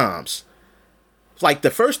 4 times. Like the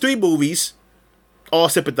first 3 movies, all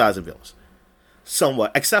sympathizing villains,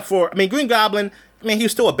 somewhat, except for Green Goblin. I mean, he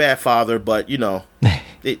was still a bad father, but he didn't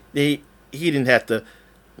have to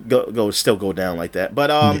go down like that.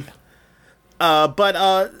 But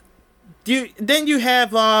you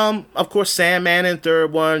have of course Sandman in the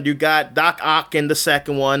 3rd one. You got Doc Ock in the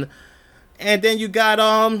 2nd one, and then you got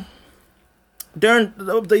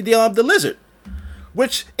the Lizard,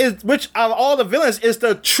 which out of all the villains is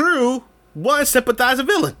the true one sympathizer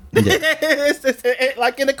villain. Yeah. it's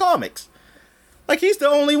like in the comics, like he's the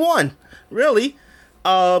only one really.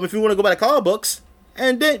 If you want to go by the comic books,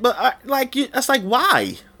 and then, but that's like,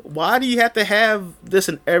 why? Why do you have to have this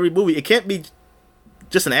in every movie? It can't be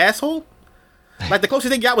just an asshole. Like the closest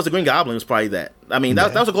they got was the Green Goblin. Was probably that. I mean,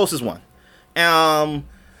 that was the closest one.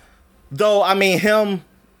 Though I mean, him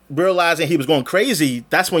realizing he was going crazy,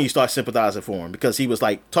 that's when you start sympathizing for him, because he was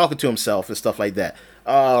like talking to himself and stuff like that.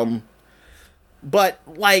 But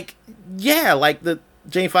like, yeah, like the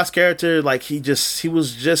Jamie Foxx character, like he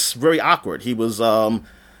was just very awkward. He was and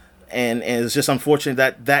it's just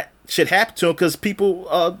unfortunate that shit happened to him, because people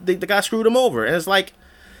the guy screwed him over, and it's like,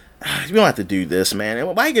 you don't have to do this, man.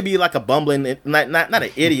 And why he could be like a bumbling, not an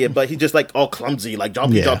idiot, but he just like all clumsy, like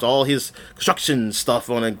he dropped all his construction stuff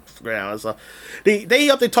on the ground and stuff. They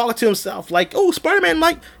up there talking to himself like, oh, Spider-Man,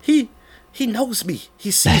 like he knows me, he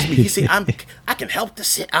sees me, he see I can help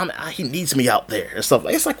this shit. He needs me out there and stuff.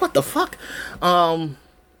 It's like, what the fuck?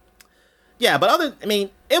 Yeah, but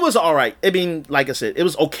it was all right. I mean, like I said, it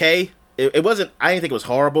was okay. It wasn't. I didn't think it was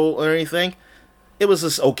horrible or anything. It was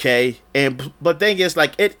just okay. But thing is,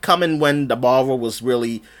 like, it coming when the Marvel was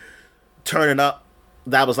really turning up,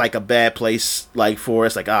 that was like a bad place, like, for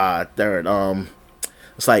us. Like,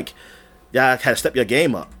 it's like, yeah, I had to step your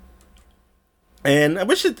game up. And I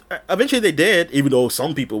wish eventually they did, even though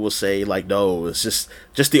some people will say like, no, it's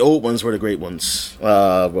just the old ones were the great ones.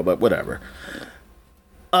 But whatever.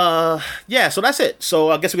 Yeah. So that's it. So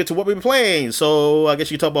I guess we get to what we've been playing. So I guess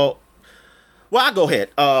you talk about. Well, I'll go ahead.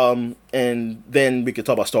 And then we can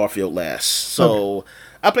talk about Starfield last. So okay.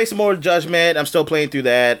 I played some more Judgment. I'm still playing through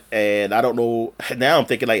that, and I don't know. Now I'm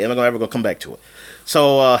thinking like, am I ever gonna come back to it?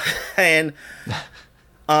 So and.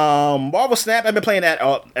 Marvel Snap, I've been playing that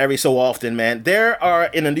every so often, man. There are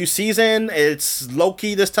in a new season. It's low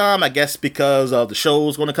key this time, I guess, because the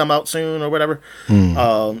show's going to come out soon or whatever.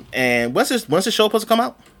 And when's the show supposed to come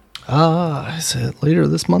out? Is it later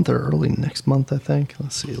this month or early next month? I think.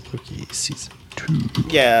 Let's see, Loki season 2.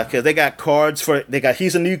 Yeah, because they got cards for.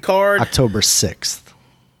 He's a new card. October 6th.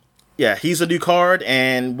 Yeah, he's a new card,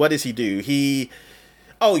 and what does he do?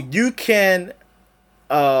 You can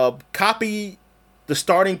copy the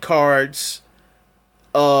starting cards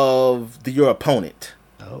of your opponent.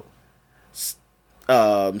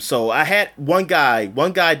 So I had one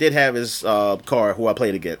guy did have his card who I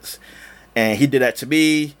played against, and he did that to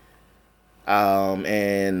me.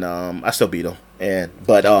 I still beat him. Yeah,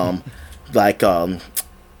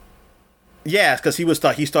 because he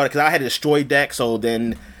started because I had a destroy deck, so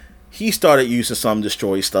then he started using some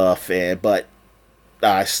destroy stuff, but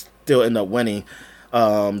I still ended up winning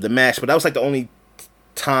the match. But that was like the only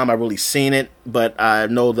time I really seen it, but I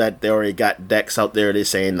know that they already got decks out there. They're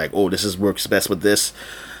saying like, oh, this works best with this,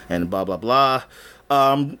 and blah blah blah.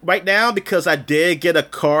 Right now, because I did get a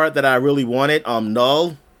card that I really wanted,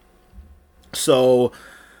 Null. So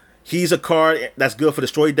he's a card that's good for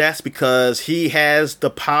destroy decks because he has the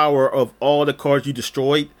power of all the cards you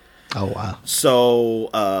destroyed. Oh wow! So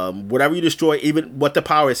whatever you destroy, even what the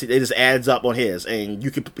power is, it just adds up on his. And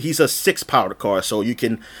you can. He's a 6 powered card, so you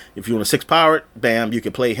can, if you want a 6 powered, bam, you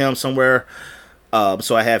can play him somewhere.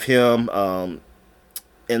 So I have him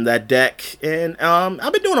in that deck, and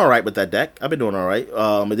I've been doing all right with that deck. I've been doing all right.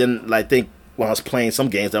 And then I think when I was playing some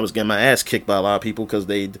games, I was getting my ass kicked by a lot of people because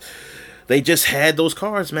they just had those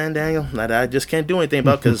cards, man, Daniel, that I just can't do anything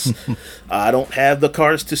about because I don't have the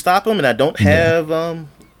cards to stop them, and I don't have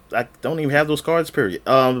I don't even have those cards, period.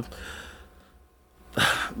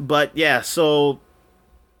 But yeah, so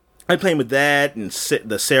I'm playing with that and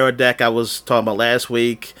the Sarah deck I was talking about last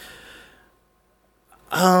week.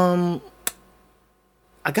 I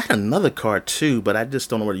got another card too, but I just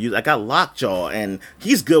don't know where to use it. I got Lockjaw, and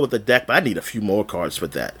he's good with the deck, but I need a few more cards for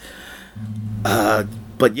that.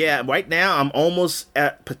 But yeah, right now I'm almost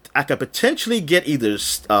at. I could potentially get either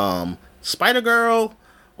Spider Girl.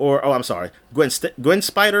 I'm sorry, Gwen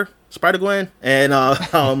Spider Gwen,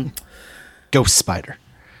 and Ghost Spider.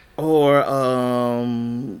 Or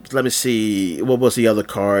let me see, what was the other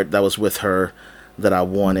card that was with her that I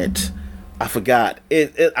wanted? I forgot.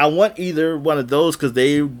 I want either one of those because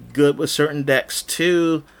they're good with certain decks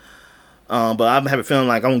too. But I have a feeling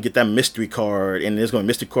like I'm gonna get that mystery card, and there's gonna be a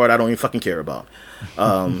mystery card I don't even fucking care about.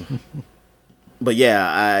 But yeah,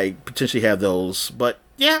 I potentially have those. But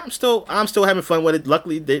yeah, I'm still having fun with it.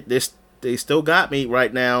 Luckily, they still got me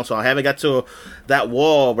right now, so I haven't got to that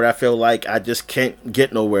wall where I feel like I just can't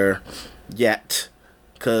get nowhere yet.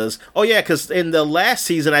 Cause in the last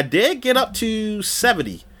season I did get up to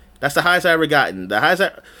 70. That's the highest I ever gotten.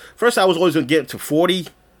 First I was always gonna get to 40.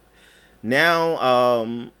 Now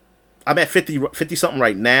I'm at 50 something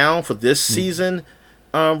right now for this season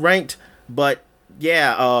ranked. But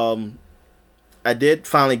yeah, I did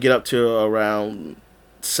finally get up to around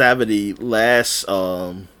 70 last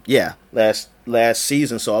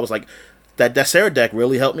season. So I was like, that Sarah deck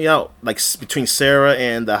really helped me out, like between Sarah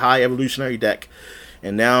and the high evolutionary deck.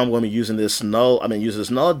 And now I'm going to be using this Null. I'm going to use this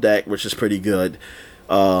Null deck, which is pretty good.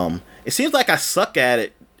 It seems like I suck at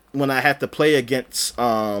it when I have to play against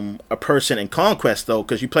a person in Conquest, though,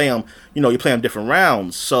 because you play them different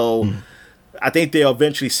rounds. So I think they'll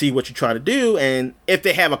eventually see what you're trying to do, and if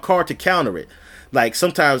they have a card to counter it. Like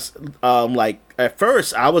sometimes, like at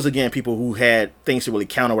first, I was against people who had things to really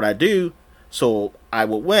counter what I do, so I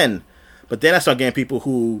would win. But then I started getting people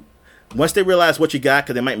who, once they realize what you got,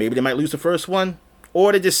 because maybe they might lose the first one,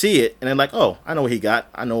 or they just see it and they're like, oh, I know what he got.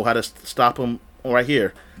 I know how to stop him right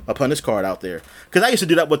here. I put this card out there. Because I used to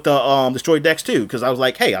do that with the destroy decks too. Because I was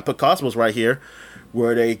like, hey, I put Cosmos right here,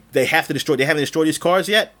 where they have to destroy. They haven't destroyed these cards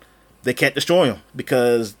yet. They can't destroy them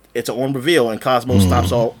because it's an on reveal, and Cosmos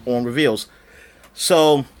stops all on reveals.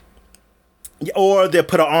 So, or they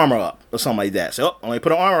put an armor up or something like that. So, only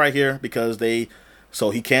put an armor right here so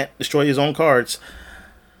he can't destroy his own cards.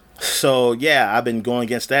 So yeah, I've been going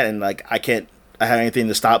against that, and like I have anything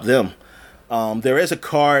to stop them. There is a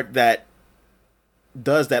card that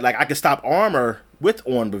does that. Like I can stop armor with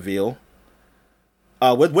on reveal,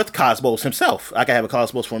 with Cosmos himself. I can have a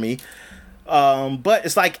Cosmos for me. But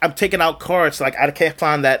it's like I'm taking out cards. Like I can't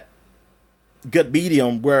find that good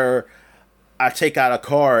medium where I take out a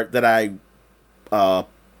card that I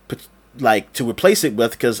like to replace it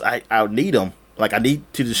with because I need them. Like I need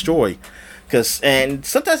to destroy. And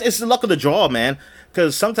sometimes it's the luck of the draw, man.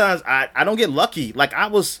 Because sometimes I don't get lucky. Like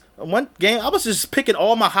one game, I was just picking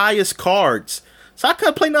all my highest cards, so I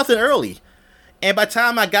couldn't play nothing early. And by the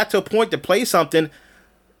time I got to a point to play something,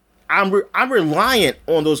 I'm reliant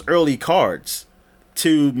on those early cards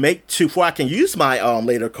before I can use my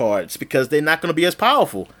later cards because they're not going to be as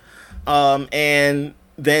powerful. And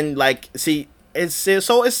then it's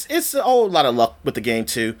a whole lot of luck with the game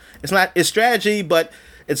too. It's strategy, but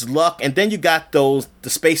it's luck. And then you got the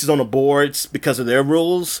spaces on the boards because of their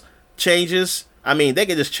rules changes. I mean, they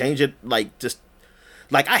can just change it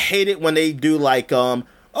I hate it when they do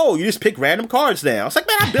oh, you just pick random cards now. It's like,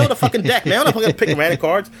 man, I build a fucking deck, man. I'm not fucking picking random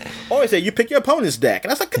cards. Or they say you pick your opponent's deck,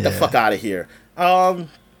 and I was like, get the fuck out of here.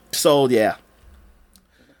 So yeah.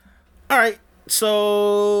 All right.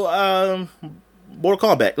 So Mortal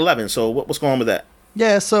Kombat 11. So what's going on with that?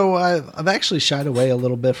 Yeah, so I've actually shied away a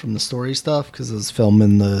little bit from the story stuff because I was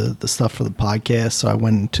filming the stuff for the podcast, so I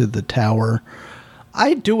went into the tower.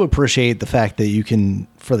 I do appreciate the fact that you can,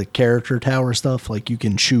 for the character tower stuff, like you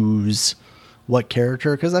can choose what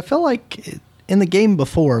character, because I feel like in the game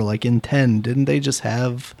before, like in 10, didn't they just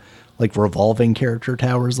have like revolving character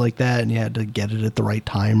towers like that and you had to get it at the right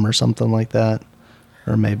time or something like that?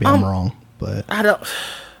 Or maybe I'm wrong, but I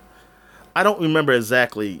don't remember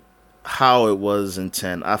exactly how it was in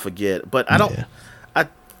 10. I forget, but I don't. Yeah.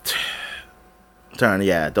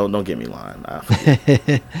 Don't get me lying.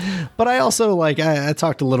 But I also I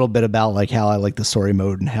talked a little bit about like how I like the story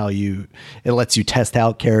mode and how it lets you test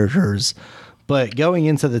out characters. But going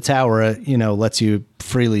into the tower, lets you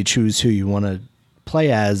freely choose who you want to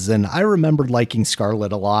play as. And I remembered liking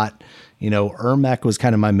Scarlet a lot. Ermac was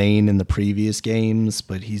kind of my main in the previous games,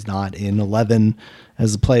 but he's not in 11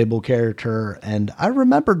 as a playable character. And I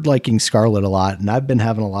remembered liking Scarlet a lot, and I've been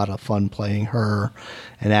having a lot of fun playing her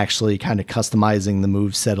and actually kind of customizing the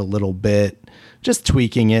moveset a little bit, just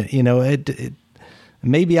tweaking it.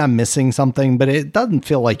 Maybe I'm missing something, but it doesn't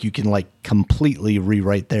feel like you can completely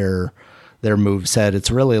rewrite their moveset. It's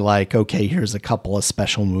really like, okay, here's a couple of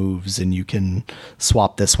special moves and you can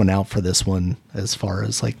swap this one out for this one as far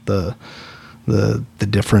as like the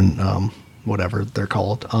different whatever they're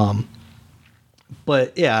called.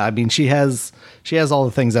 But yeah, I mean, she has all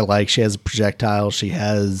the things I like. She has a projectile. She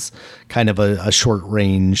has kind of a short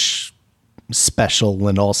range special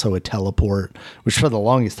and also a teleport, which for the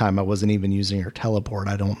longest time I wasn't even using her teleport.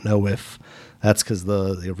 I don't know if that's because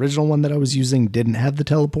the original one that I was using didn't have the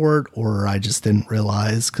teleport, or I just didn't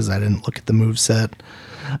realize because I didn't look at the moveset.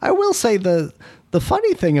 I will say the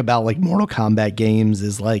funny thing about like Mortal Kombat games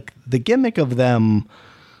is like the gimmick of them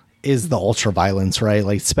is the ultra violence, right?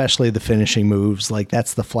 Like especially the finishing moves. Like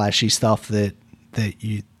that's the flashy stuff that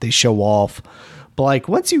they show off. But like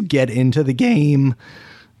once you get into the game,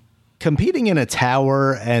 competing in a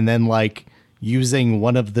tower and then like using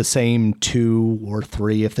one of the same 2 or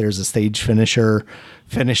 3, if there's a stage finisher,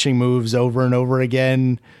 finishing moves over and over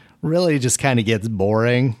again really just kind of gets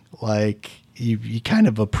boring. Like you kind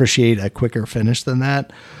of appreciate a quicker finish than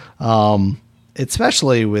that.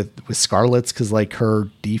 Especially with Scarlet's, because like her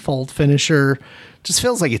default finisher just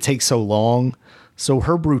feels like it takes so long. So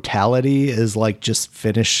her brutality is like just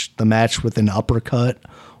finish the match with an uppercut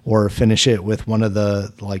or finish it with one of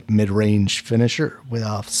the like mid-range finisher with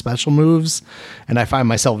special moves. And I find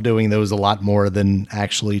myself doing those a lot more than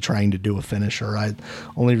actually trying to do a finisher.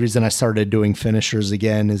 Only reason I started doing finishers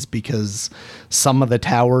again is because some of the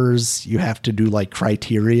towers you have to do like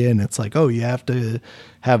criteria, and it's like, oh, you have to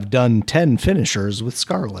have done 10 finishers with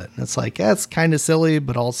Scarlet. And it's like, that's kind of silly,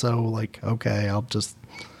 but also like, okay,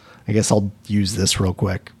 I guess I'll use this real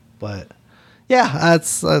quick. But yeah,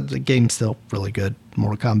 the game's still really good.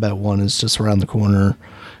 Mortal Kombat 1 is just around the corner.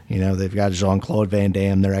 They've got Jean-Claude Van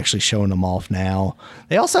Damme. They're actually showing them off now.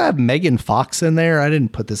 They also have Megan Fox in there. I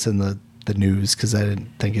didn't put this in the news because I didn't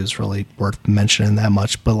think it was really worth mentioning that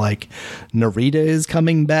much. But like Narita is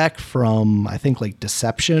coming back from, I think, like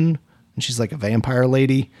Deception. And she's like a vampire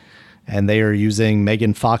lady. And they are using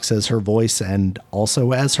Megan Fox as her voice and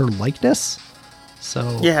also as her likeness.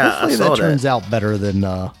 So yeah, hopefully that turns out better than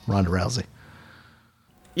Ronda Rousey.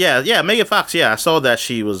 Yeah, Megan Fox. Yeah, I saw that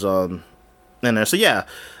she was in there. So yeah,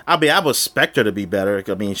 I mean, I would expect her to be better.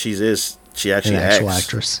 I mean, she actually an actual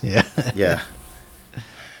actress. Yeah, yeah.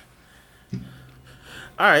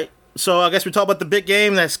 All right, so I guess we talk about the big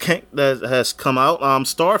game that has come out,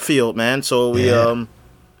 Starfield, man. So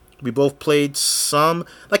We both played some.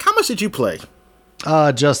 Like, how much did you play?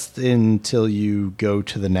 Just until you go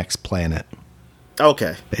to the next planet.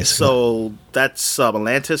 Okay. Basically. So that's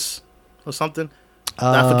Atlantis or something?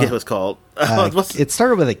 I forget what it's called. It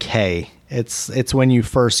started with a K. It's when you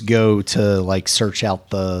first go to like search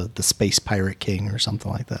out the Space Pirate King or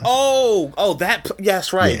something like that. Oh, that.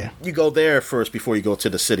 Yes, right. Yeah. You go there first before you go to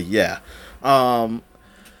the city. Yeah.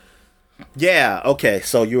 Yeah. Okay.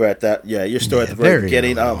 So you were at that. Yeah. You're still at the very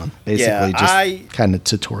beginning. Basically, just kind of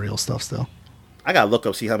tutorial stuff still. I gotta look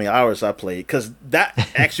up, see how many hours I played, because that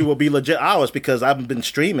actually will be legit hours, because I've been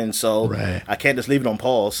streaming, so right. I can't just leave it on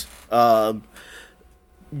pause.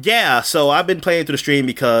 Yeah, so I've been playing through the stream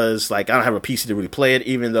because like I don't have a PC to really play it,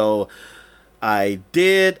 even though I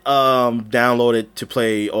did download it to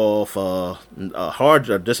play off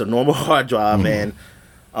just a normal hard drive, and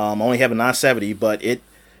I only have a 970, but it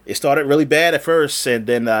started really bad at first, and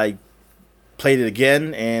then I played it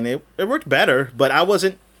again, and it worked better, but I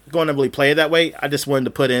wasn't going to really play it that way. I just wanted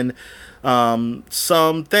to put in some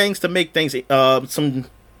things to make things something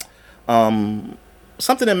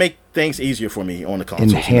to make things easier for me on the console.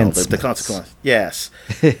 Enhancements. The consequence. Yes.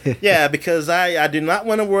 Yeah, because I do not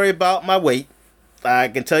want to worry about my weight. I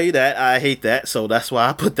can tell you that. I hate that, so that's why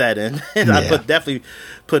I put that in. I definitely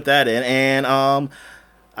put that in. And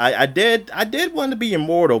I did want to be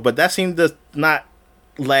immortal, but that seemed to not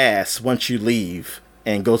last once you leave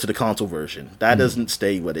and go to the console version. That doesn't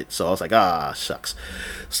stay with it. So I was like, shucks.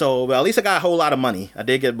 So well, at least I got a whole lot of money. I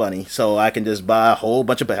did get money, so I can just buy a whole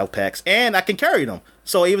bunch of health packs, and I can carry them.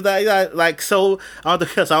 So even though I don't have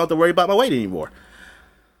to worry about my weight anymore.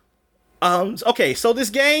 Okay, so this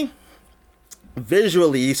game,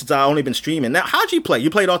 visually, since I've only been streaming. Now, how'd you play? You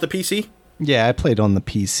played off the PC? Yeah, I played on the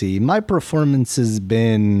PC. My performance has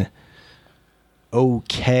been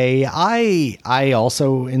okay. I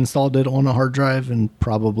also installed it on a hard drive, and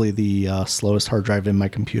probably the slowest hard drive in my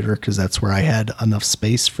computer, because that's where I had enough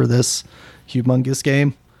space for this humongous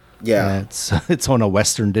game. Yeah, it's on a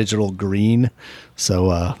Western Digital Green,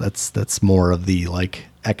 so that's more of the like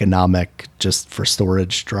economic, just for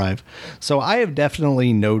storage drive. So I have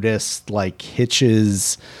definitely noticed like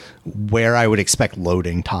hitches where I would expect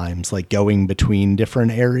loading times, like going between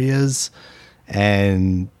different areas,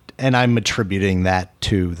 and I'm attributing that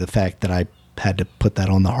to the fact that I had to put that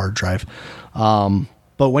on the hard drive.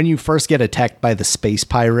 But when you first get attacked by the space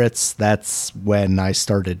pirates, that's when I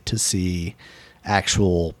started to see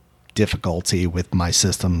actual difficulty with my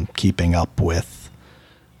system keeping up with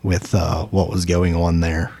what was going on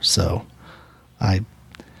there. So I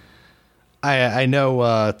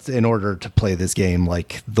know in order to play this game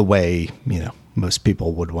like the way, most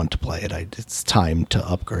people would want to play it, it's time to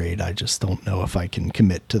upgrade. I just don't know if I can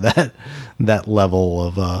commit to that level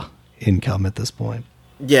of income at this point.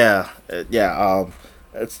 Yeah.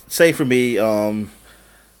 Say for me,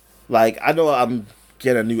 like I know I'm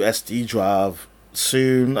getting a new SD drive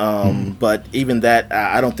soon, but even that,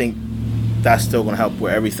 I don't think that's still gonna help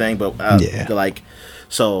with everything. But like,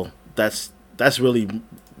 so that's really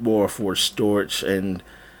more for storage and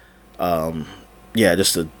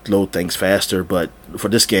just to load things faster. But for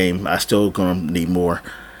this game, I still gonna need more.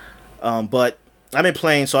 But I've been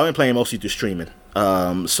playing mostly through streaming.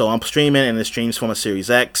 So I'm streaming, and it streams from a Series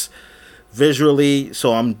X visually.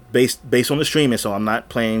 So I'm based on the streaming. So I'm not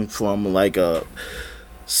playing from like a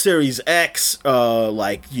Series X, just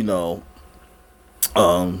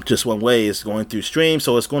one way. It's going through stream,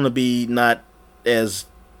 so it's going to be not as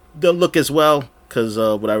they'll look as well because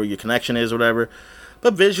whatever your connection is or whatever.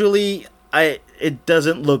 But visually, it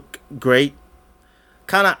doesn't look great.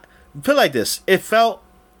 Kind of feel like this. It felt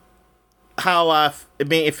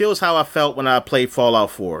it feels how I felt when I played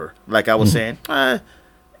Fallout 4. Like I was saying,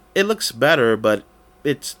 it looks better, but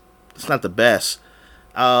it's not the best.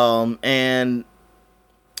 And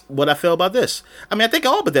what I feel about this, I think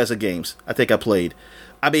all Bethesda games I played.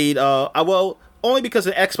 Only because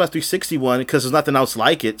of the Xbox 360 one, because there's nothing else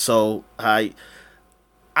like it. So I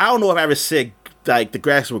don't know if I ever said like the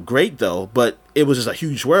graphics were great though, but it was just a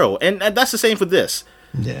huge world, and that's the same for this.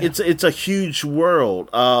 Yeah. It's a huge world,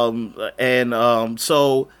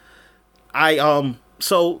 so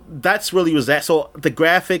that's really was that. So the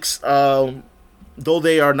graphics, though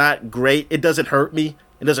they are not great, it doesn't hurt me.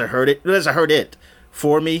 It doesn't hurt it. It doesn't hurt it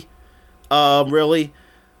for me, really.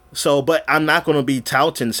 So, but I'm not going to be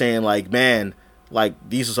touting saying like, man, like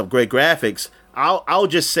these are some great graphics. I'll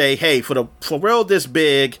just say, hey, for a world this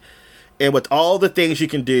big, and with all the things you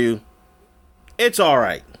can do, it's all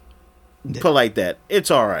right. Yeah. Put like that.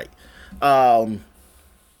 It's all right. Now,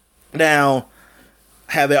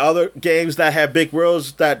 have there other games that have big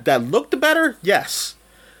worlds that looked better? Yes.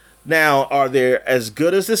 Now, are they as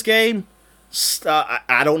good as this game?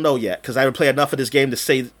 I don't know yet because I haven't played enough of this game to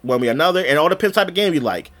say one way or another. And it all depends type of game you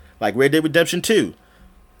like. Like Red Dead Redemption 2,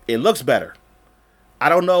 it looks better. I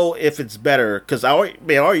don't know if it's better because I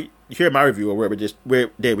already hear my review of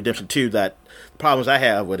Red Dead Redemption 2 that the problems I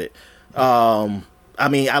have with it. I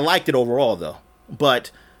mean, I liked it overall though,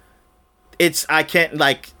 but I can't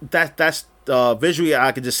like that. That's visually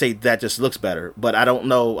I could just say that just looks better, but I don't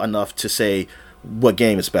know enough to say what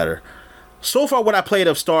game is better. So far, what I played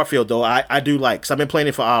of Starfield, though, I do like, because I've been playing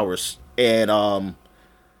it for hours. And,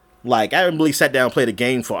 like, I haven't really sat down and played a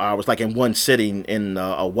game for hours, like, in one sitting in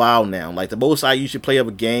a while now. Like, the most I usually play of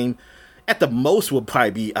a game, at the most, will probably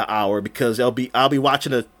be an hour, because I'll be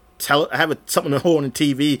watching I have something to hold on the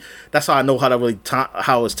TV. That's how I know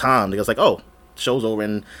how it's timed. Because, like, oh, show's over,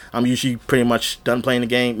 and I'm usually pretty much done playing the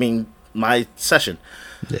game, my session.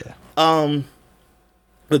 Yeah.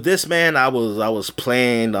 But this, man, I was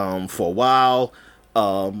playing for a while.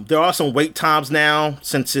 There are some wait times now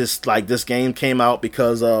since this game came out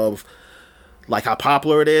because of like how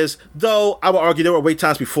popular it is. Though I would argue there were wait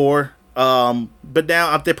times before, but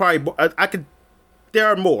now there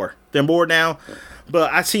are more. There are more now.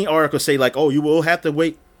 But I've seen articles say like, oh, you will have to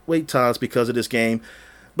wait times because of this game.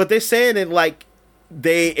 But they're saying it like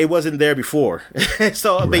it wasn't there before.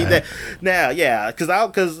 So I mean that now, yeah, because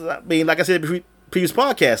I mean, like I said previous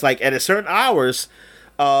podcast, like at a certain hours,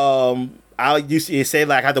 I used to say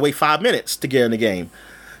like I had to wait 5 minutes to get in the game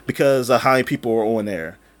because of how many people were on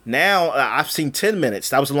there. Now I've seen 10 minutes.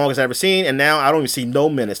 That was the longest I've ever seen, and now I don't even see no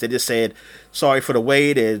minutes. They just said sorry for the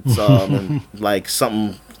wait. It's and, like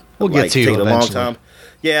something we'll get to you taking eventually. a long time.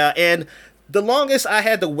 Yeah, and the longest I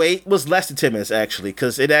had to wait was less than 10 minutes actually,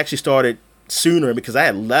 because it actually started sooner because I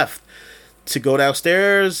had left to go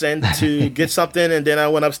downstairs and to get something, and then I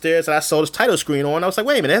went upstairs and I saw this title screen on. I was like,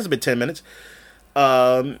 wait a minute, it hasn't been 10 minutes.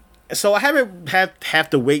 So I haven't have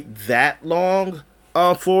to wait that long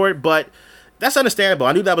for it, but that's understandable.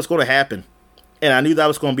 I knew that was going to happen, and I knew that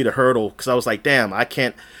was going to be the hurdle because I was like, damn, I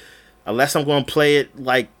can't, unless I'm going to play it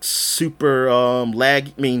like super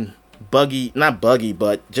buggy, not buggy,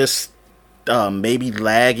 but just maybe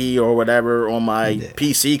laggy or whatever on my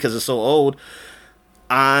PC because it's so old.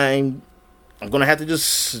 I'm going to have to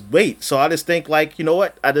just wait. So I just think, like, you know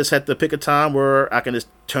what? I just have to pick a time where I can just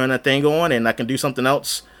turn that thing on and I can do something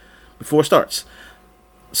else before it starts.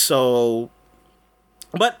 So,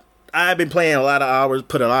 but I've been playing a lot of hours,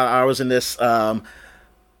 put a lot of hours in this. It's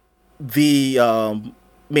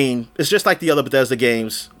just like the other Bethesda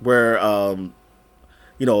games where,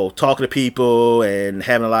 talking to people and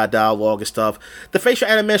having a lot of dialogue and stuff. The facial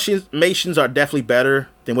animations are definitely better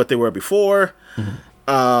than what they were before.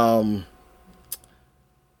 Mm-hmm.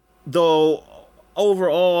 Though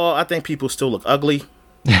overall, I think people still look ugly.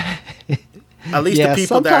 At least the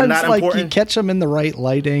people that are not like, important. You catch them in the right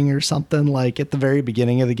lighting or something. Like at the very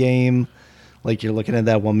beginning of the game, like you're looking at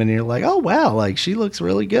that woman and you're like, oh wow, like she looks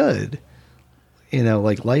really good.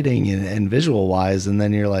 Like lighting and visual wise, and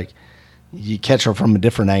then you're like, you catch her from a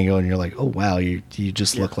different angle and you're like, oh wow, you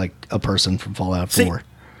just look like a person from Fallout 4.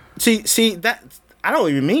 See that I don't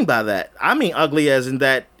even mean by that. I mean ugly as in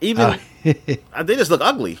that even they just look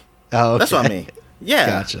ugly. Oh, okay. That's what I mean. Yeah,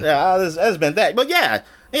 gotcha. Yeah, there's been that, but yeah,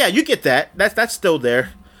 you get that. That's still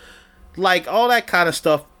there. Like all that kind of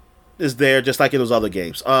stuff is there, just like in those other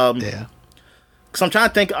games. Yeah. Because I'm trying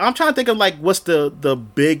to think of like what's the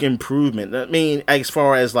big improvement. I mean, as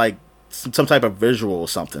far as like some type of visual or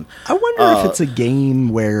something. I wonder if it's a game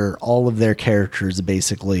where all of their characters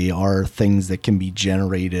basically are things that can be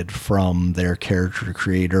generated from their character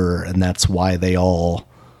creator, and that's why they all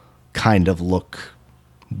kind of look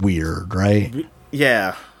weird, right?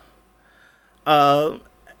 Yeah. Yeah,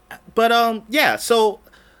 so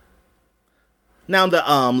now the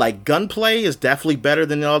like gunplay is definitely better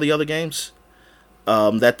than all the other games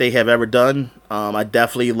that they have ever done. I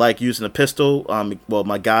definitely like using a pistol. Well,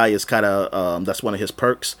 my guy is kind of that's one of his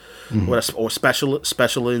perks, or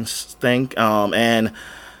specialist thing. And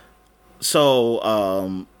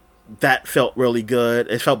so that felt really good.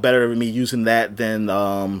 It felt better to me using that than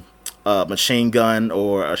a machine gun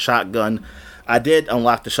or a shotgun. I did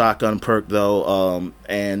unlock the shotgun perk though,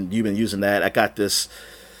 and you've been using that. I got this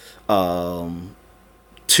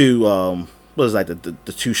what is that,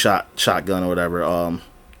 the two shotgun or whatever,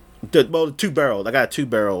 the 2 barrel. I got a 2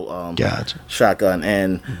 barrel Gotcha. shotgun,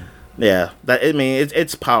 and yeah, that I mean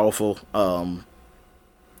it's powerful.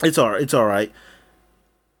 It's all right.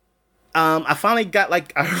 I finally got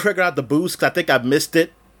I figured out the boost because I think I missed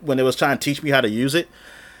it when it was trying to teach me how to use it.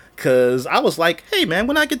 Because I was like, hey man,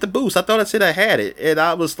 when I get the boost, I thought I said I had it, and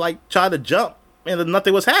I was like trying to jump, and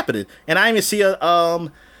nothing was happening, and I didn't even see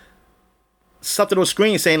something on the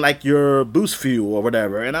screen saying like your boost fuel or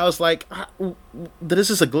whatever, and I was like,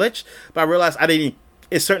 "This is a glitch." But I realized I didn't.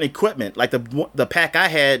 It's certain equipment, like the pack I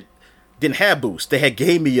had didn't have boost. They had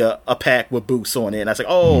gave me a pack with boosts on it, and I was like,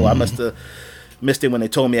 "Oh, I must have missed it when they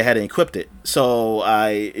told me I hadn't equipped it." So I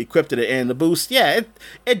equipped it, and the boost, yeah,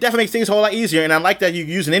 it definitely makes things a whole lot easier, and I like that you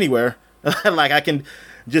can use it anywhere. Like I can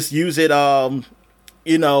just use it,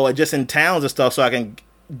 just in towns and stuff, so I can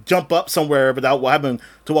jump up somewhere without having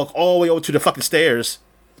to walk all the way over to the fucking stairs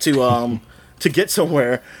to get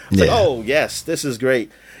somewhere. It's like, oh yes, this is great.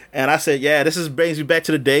 And I said, yeah, brings me back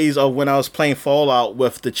to the days of when I was playing Fallout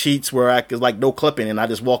with the cheats where I could like no clipping and I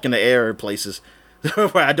just walk in the air in places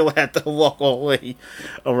where I don't have to walk all the way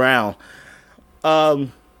around.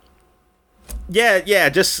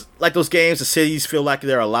 Just like those games, the cities feel like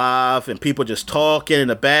they're alive and people just talking in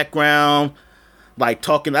the background. Like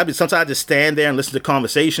talking, sometimes I just stand there and listen to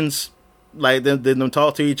conversations, like them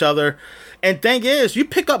talk to each other. And thing is, you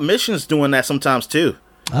pick up missions doing that sometimes too.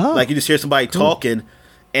 Oh, like you just hear somebody talking,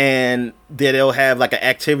 and then they'll have like an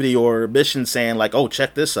activity or a mission saying like, "Oh,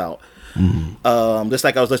 check this out." Mm-hmm. Just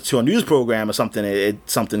like I was listening to a news program or something,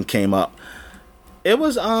 something came up. It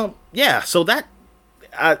was so that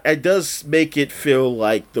it does make it feel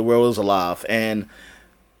like the world is alive. And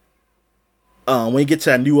when you get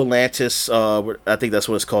to that New Atlantis, I think that's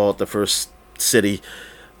what it's called, the first city,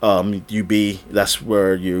 UB, that's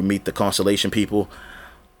where you meet the Constellation people.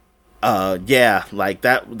 Like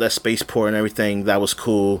that spaceport and everything, that was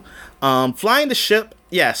cool. Flying the ship,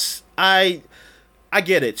 yes, I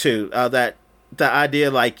get it too. That the idea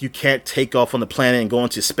like you can't take off on the planet and go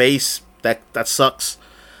into space, that sucks.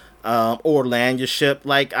 Or land your ship.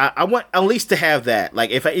 Like I want at least to have that. Like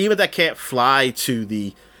even if I can't fly to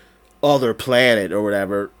the other planet or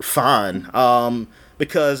whatever, fine.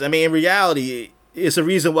 Because I mean, in reality, it's a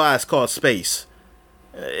reason why it's called space.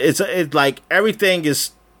 It's like everything is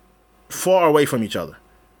far away from each other.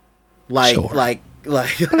 Like, sure. like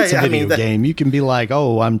it's a video game. You can be like,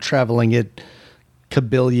 oh, I'm traveling at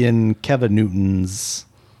kabillion Kevin Newtons,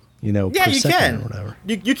 per second or whatever.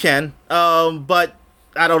 You can. But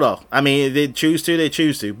I don't know. I mean, they choose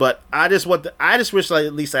to. But I just wish like,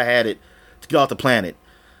 at least I had it to get off the planet.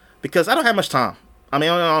 Because I don't have much time. I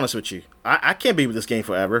mean, I'm honest with you. I can't be with this game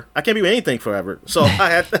forever. I can't be with anything forever. So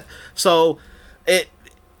I have to. So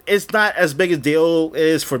it's not as big a deal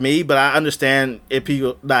as for me. But I understand if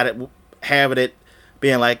people not having it,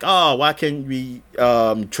 being like, oh, why can't we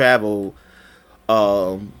travel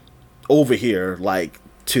over here, like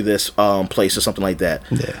to this place or something like that.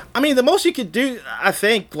 Yeah. I mean, the most you could do, I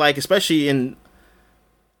think, like especially in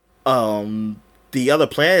the other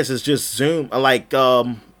planets, is just zoom. Like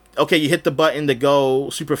okay, you hit the button to go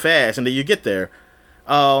super fast, and then you get there.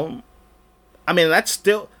 I mean, that's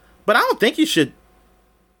still... But I don't think you should...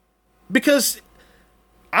 Because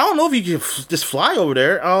I don't know if you can just fly over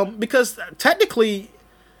there. Because technically...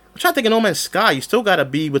 I'm trying to think of No Man's Sky. You still got to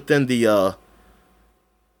be within the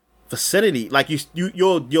vicinity. Like,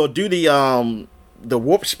 you'll do the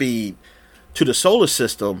warp speed to the solar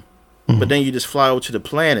system, but then you just fly over to the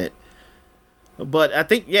planet. But I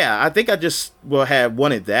think I just will have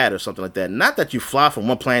wanted that or something like that. Not that you fly from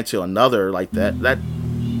one planet to another like that.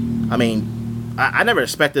 I mean, I never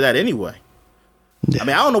expected that anyway. Yeah. I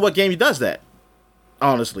mean, I don't know what game does that.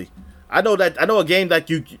 Honestly, I know a game that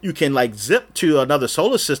you can like zip to another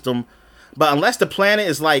solar system, but unless the planet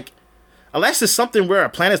is like, unless it's something where a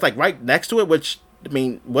planet's like right next to it, which I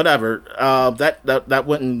mean, whatever, that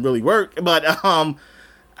wouldn't really work. But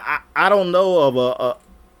I don't know of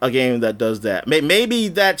a game that does that. Maybe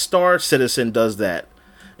that Star Citizen does that,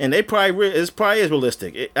 and it probably is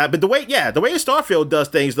realistic. But the way Starfield does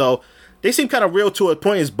things though, they seem kind of real to a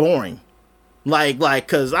point. It's boring, like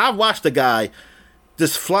because I watched the guy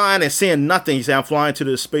just flying and seeing nothing. He said, "I'm flying to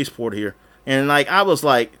the spaceport here," and like I was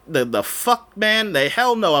like, "The fuck, man! The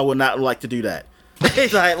hell no! I would not like to do that."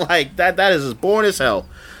 It's like that is as boring as hell.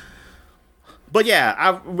 But yeah,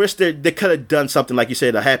 I wish they could have done something like you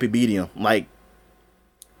said, a happy medium, like.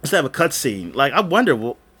 Instead of a cutscene, like I wonder,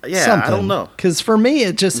 something. I don't know. Because for me,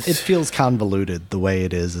 it feels convoluted the way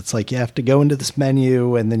it is. It's like you have to go into this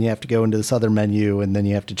menu, and then you have to go into this other menu, and then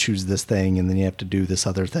you have to choose this thing, and then you have to do this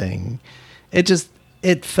other thing.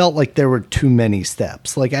 It felt like there were too many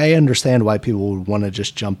steps. Like I understand why people would want to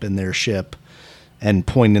just jump in their ship and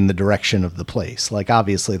point in the direction of the place. Like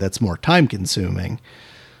obviously that's more time consuming,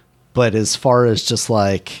 but as far as just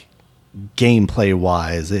like gameplay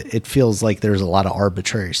wise, it feels like there's a lot of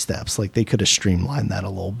arbitrary steps. Like they could have streamlined that a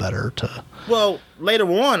little better to. Well,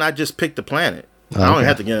 later on, I just picked the planet. Okay. I don't even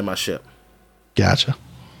have to get in my ship. Gotcha.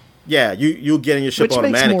 Yeah, you'll get in your ship Which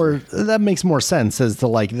automatically. makes more sense as to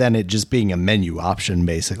like then it just being a menu option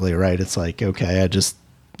basically, right? It's like, okay, I'm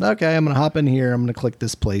gonna hop in here, I'm gonna click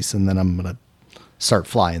this place, and then I'm gonna start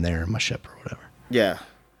flying there in my ship or whatever. Yeah.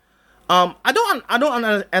 I don't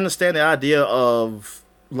understand the idea of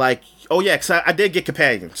like, oh yeah, because I did get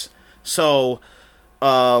companions, so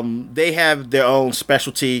they have their own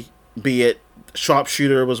specialty. Be it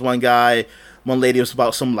sharpshooter was one guy, one lady was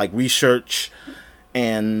about some like research,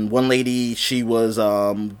 and one lady she was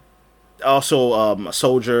also a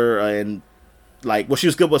soldier and like she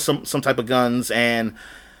was good with some type of guns and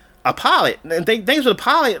a pilot. And things with a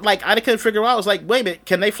pilot, like I couldn't figure out. I was like, wait a minute,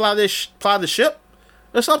 can they fly the ship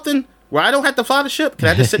or something? Where I don't have to fly the ship? Can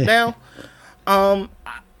I just sit down?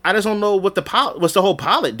 I just don't know what's the whole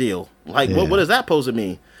pilot deal. Like, what does that supposed to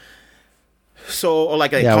mean? So, or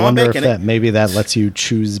like a I wonder combat, if maybe that lets you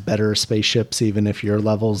choose better spaceships even if your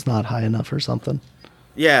level's not high enough or something.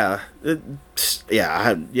 Yeah,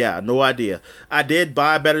 no idea. I did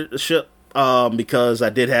buy a better ship because I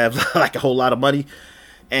did have like a whole lot of money,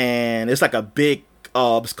 and it's like a big.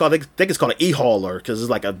 It's called. I think it's called an e-hauler because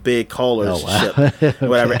it's like a big hauler ship,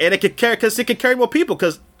 whatever. Okay. And it could carry more people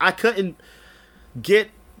because I couldn't get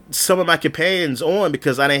some of my companions on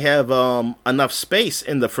because I didn't have enough space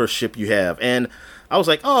in the first ship you have, and I was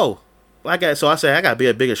like, so I said I got to be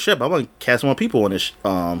a bigger ship. I want to cast more people on this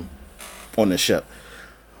ship.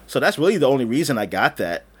 So that's really the only reason I got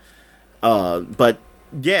that. But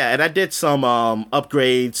yeah, and I did some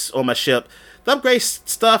upgrades on my ship. The upgrade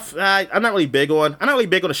stuff, I'm not really big on. I'm not really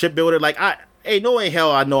big on a ship builder. Like, ain't no way in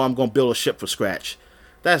hell I know I'm gonna build a ship from scratch.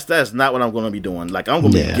 That's not what I'm gonna be doing. Like, I'm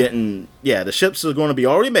gonna be getting the ships are gonna be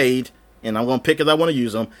already made, and I'm gonna pick as I want to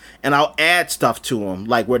use them, and I'll add stuff to them,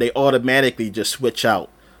 like where they automatically just switch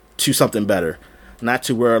out to something better, not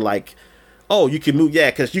to where like, oh, you can move,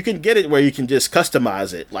 because you can get it where you can just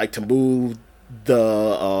customize it, like to move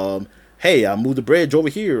the hey, I'll move the bridge over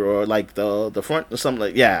here, or like the front or something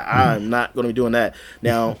like. I'm not going to be doing that.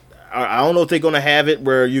 Now, I don't know if they're going to have it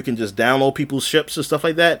where you can just download people's ships and stuff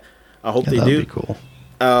like that. I hope they do. That'd be cool.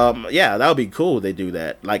 That would be cool if they do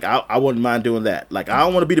that. Like, I wouldn't mind doing that. Like, I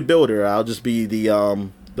don't want to be the builder. I'll just be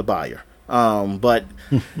the buyer. But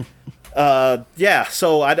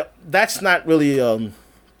so that's not really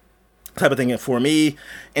type of thing for me.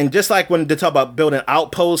 And just like when they talk about building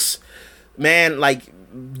outposts, man, like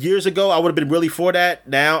years ago I would have been really for that.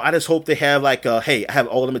 Now I just hope they have like hey, I have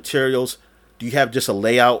all the materials. Do you have just a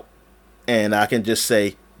layout? And I can just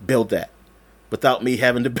say build that without me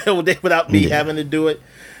having to build it, without me having to do it.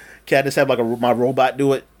 Can I just have like my robot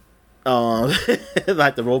do it?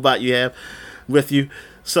 Like the robot you have with you.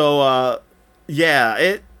 So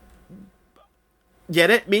it's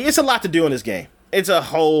a lot to do in this game. It's a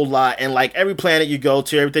whole lot, and like every planet you go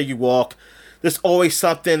to, everything you walk, there's always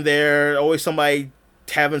something there, always somebody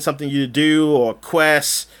having something you do or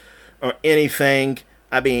quests or anything.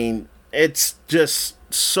 I mean, it's just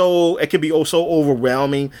it can be so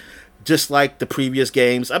overwhelming, just like the previous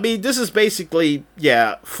games. I mean, this is basically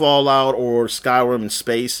Fallout or Skyrim in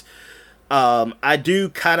space. I do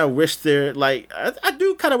kind of wish there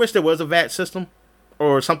was a VAT system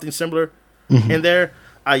or something similar in there.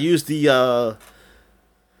 I use they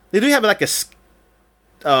do have like we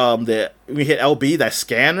hit LB, that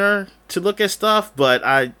scanner to look at stuff, but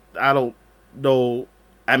I don't know.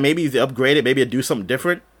 Maybe they upgrade it, maybe I do something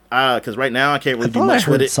different. Because right now I can't really do much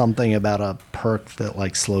with it. I heard something about a perk that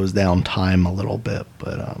like slows down time a little bit,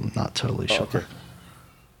 but I'm not totally sure. Okay.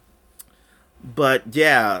 But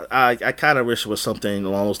yeah, I kind of wish it was something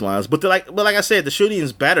along those lines. But like I said, the shooting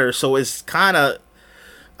is better, so it's kind of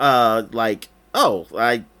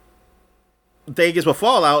thing is with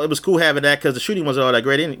Fallout, it was cool having that because the shooting wasn't all that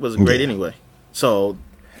great. Great anyway. So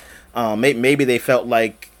maybe they felt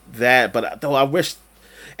like that, but though I wish.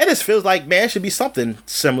 It just feels like, man, it should be something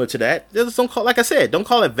similar to that. Just don't call it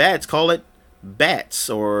VATS, call it BATS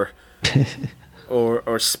or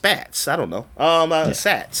SPATs. I don't know.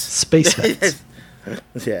 SATs. Space VATS.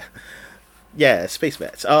 Space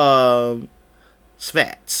VATS.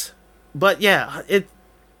 SVATs. But they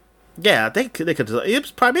could.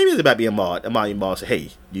 It's probably maybe about being a mod. A mod say, hey,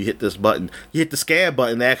 you hit this button, you hit the scan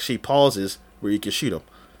button, that actually pauses where you can shoot them.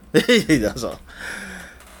 That's all.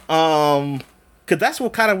 Because that's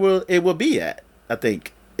what kind of it would be at, I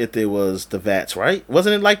think, if it was the VATS, right?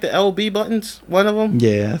 Wasn't it like the LB buttons, one of them?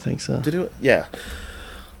 Yeah, I think so. To do it? Yeah.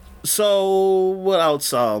 So, what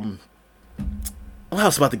else? What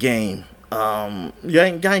else about the game?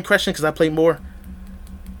 You got any questions because I played more?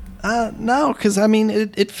 No, because, I mean,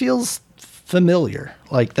 it feels familiar.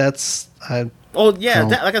 Like, that's... like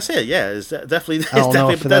I said, it's definitely... I don't know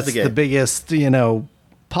if that's the biggest,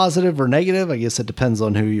 positive or negative. I guess it depends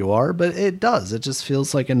on who you are, but it does. It just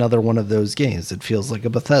feels like another one of those games. It feels like a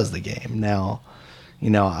Bethesda game. Now,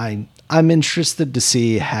 I'm interested to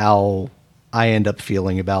see how I end up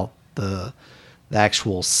feeling about the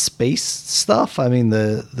actual space stuff. I mean,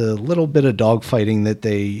 the little bit of dogfighting that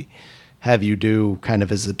they have you do kind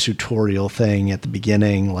of as a tutorial thing at the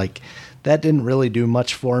beginning, like that didn't really do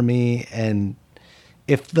much for me. And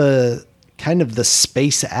if the kind of the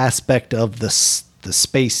space aspect of the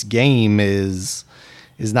space game is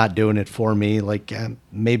not doing it for me, like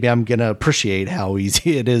maybe I'm going to appreciate how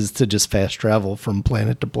easy it is to just fast travel from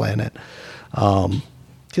planet to planet.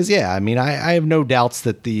 Because, I mean, I have no doubts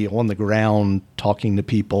that the on the ground talking to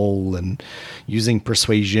people and using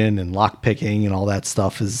persuasion and lockpicking and all that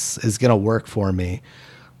stuff is going to work for me.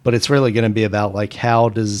 But it's really going to be about, like, how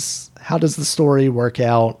does the story work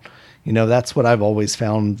out? That's what I've always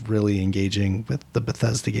found really engaging with the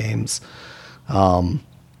Bethesda games. And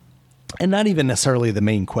not even necessarily the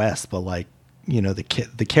main quest, but, like,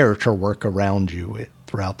 the character work around you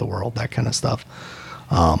throughout the world, that kind of stuff.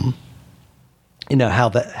 How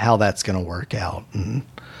that's going to work out and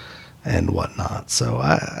whatnot. So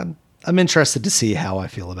I'm interested to see how I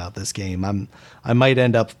feel about this game. I might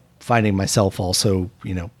end up finding myself also,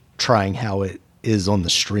 trying how it is on the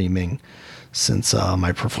streaming, since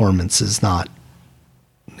my performance is not,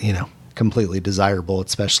 completely desirable,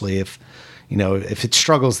 especially if it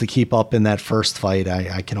struggles to keep up in that first fight.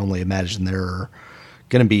 I can only imagine there are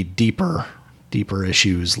going to be deeper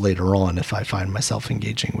issues later on if I find myself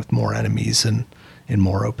engaging with more enemies and in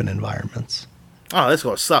more open environments. Oh, that's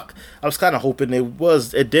gonna suck. I was kind of hoping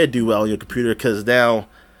it did do well on your computer, because now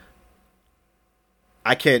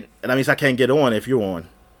I can't get on if you're on.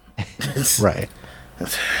 Right.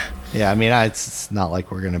 Yeah, I mean, it's not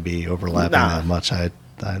like we're going to be overlapping that much. I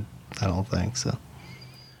don't think so.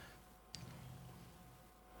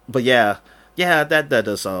 But yeah, that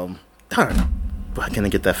does. Darn, why can't I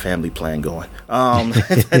get that family plan going? Damn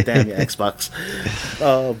your Xbox.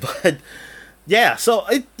 But yeah, so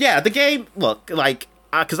the game. Look, like,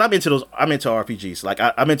 because I'm into RPGs. Like,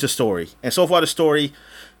 I'm into story, and so far the story,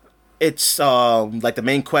 it's like the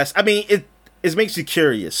main quest. I mean, it makes you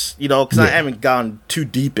curious, because I haven't gone too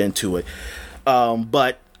deep into it.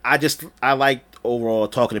 But I like overall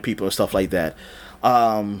talking to people and stuff like that.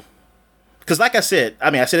 Because like I said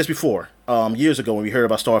this before, years ago when we heard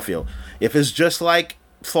about Starfield, if it's just like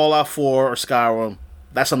Fallout 4 or Skyrim,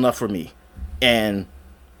 that's enough for me. And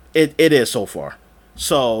it is so far.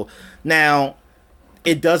 So now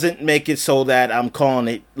it doesn't make it so that I'm calling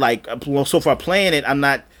it, like, so far playing it, I'm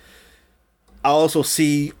not. I also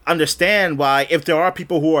understand why, if there are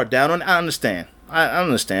people who are down on it, I understand. I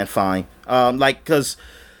understand, fine. Because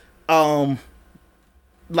even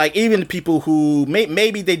the people who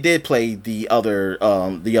maybe they did play the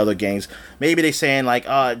other games, maybe they saying, like,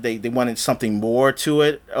 they wanted something more to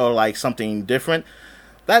it, or like something different.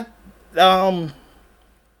 That I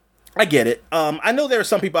get it. I know there are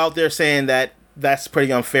some people out there saying that that's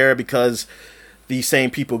pretty unfair, because these same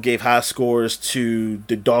people gave high scores to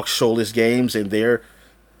the Dark Souls games, and they're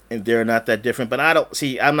not that different. But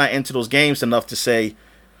I'm not into those games enough to say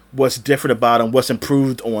what's different about them, what's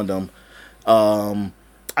improved on them.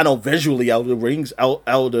 I know visually Elden Ring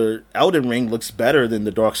looks better than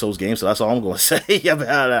the Dark Souls game, so that's all I'm going to say.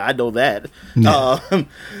 I know that. Yeah.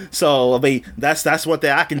 So I mean, that's one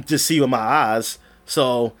thing I can just see with my eyes.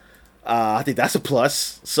 So I think that's a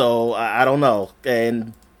plus. So I don't know.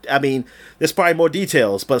 And I mean, there's probably more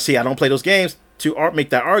details, but see, I don't play those games to make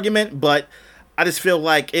that argument, but I just feel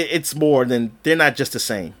like it's more than, they're not just the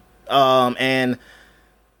same. And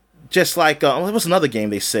just like, there was another game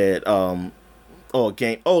they said, God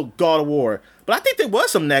of War. But I think there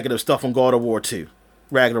was some negative stuff on God of War 2,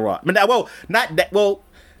 Ragnarok. I mean,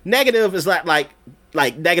 negative is not like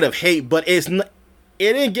negative hate, but it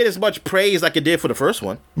didn't get as much praise like it did for the first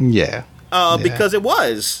one. Yeah. Because it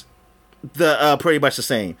was pretty much the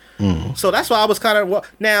same. So that's why I was kind of,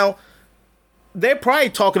 now they're probably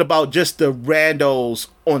talking about just the randos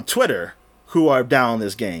on Twitter who are down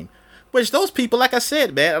this game, which those people, like I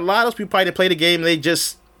said, man, a lot of those people probably play the game and they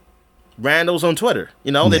just randos on Twitter,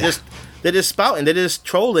 they're just spouting, they're just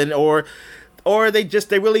trolling, or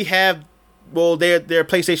they really have, they're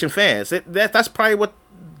PlayStation fans. That's probably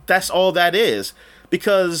that's all that is,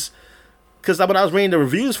 because when I was reading the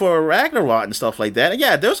reviews for Ragnarok and stuff like that,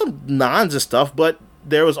 yeah, there's some nons and stuff, but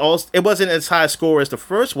there was also, it wasn't as high a score as the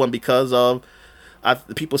first one, because of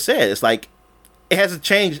people said it's like it hasn't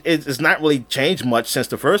changed. It's not really changed much since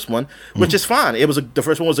the first one, which is fine. The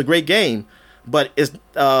first one was a great game, but it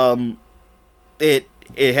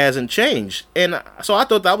hasn't changed, and so I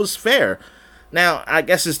thought that was fair. Now, I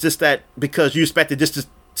guess it's just that because you expected just to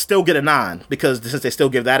still get a 9, because since they still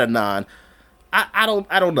give that a 9, I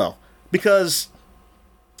don't know, because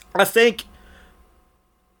I think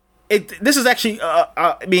this is actually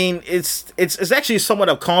I mean it's actually somewhat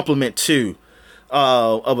of a compliment too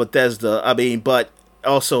of Bethesda. I mean, but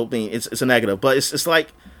also I mean it's a negative, but it's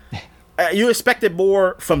like you expected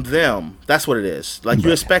more from them. That's what it is. Like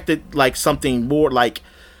you expected like something more like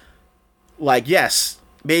yes,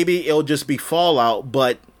 maybe it'll just be Fallout,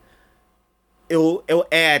 but it'll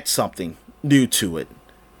add something new to it,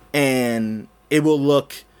 and it will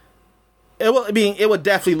look. It would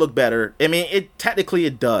definitely look better. I mean, technically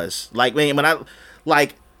it does. Like, when I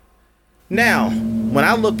now when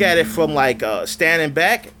I look at it from like standing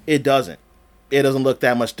back, it doesn't. It doesn't look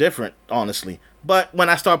that much different, honestly. But when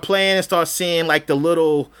I start playing and start seeing like the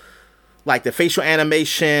little, like the facial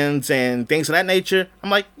animations and things of that nature, I'm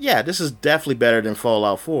like, yeah, this is definitely better than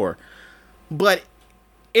Fallout 4. But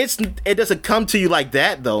it doesn't come to you like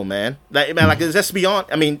that though, man. Like, man, like it's just beyond.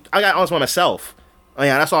 I mean, I got honest with myself. I mean,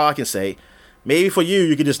 that's all I can say. Maybe for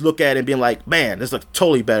you could just look at it and be like, man, this looks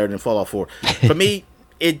totally better than Fallout 4. For me,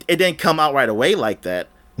 it didn't come out right away like that.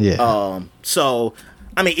 Yeah. So,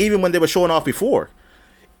 I mean, even when they were showing off before,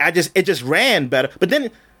 it just ran better. But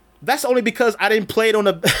then that's only because I didn't play it on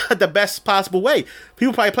the best possible way.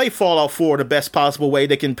 People probably play Fallout 4 the best possible way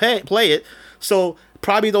they can play it. So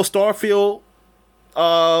probably those Starfield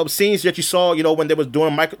scenes that you saw, you know, when they was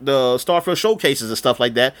doing the Starfield showcases and stuff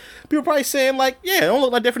like that, people probably saying like, yeah, it don't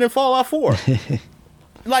look like different than Fallout 4.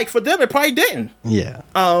 Like for them, it probably didn't. Yeah.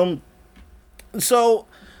 So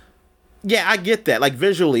yeah, I get that, like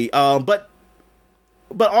visually. But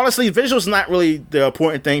honestly, visual's not really the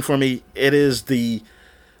important thing for me. It is the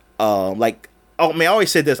like. Oh man, I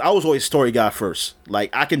always said this. I was always a story guy first. Like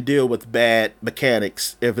I can deal with bad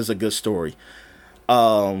mechanics if it's a good story.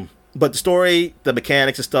 But the story, the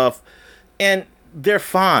mechanics and stuff, and they're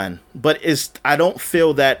fine. But I don't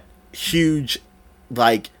feel that huge,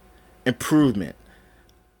 like, improvement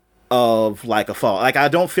of, like, a Fallout. Like, I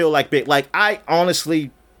don't feel like big. Like, I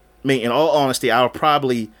honestly, I mean, in all honesty, I'll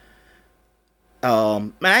probably,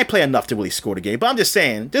 man, I ain't play enough to really score the game. But I'm just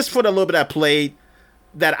saying, just for the little bit I played,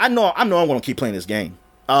 that I know I'm going to keep playing this game.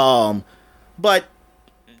 But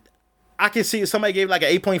I can see if somebody gave like an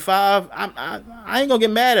 8.5. I ain't gonna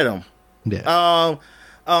get mad at them. Yeah.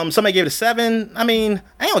 Somebody gave it a 7. I mean,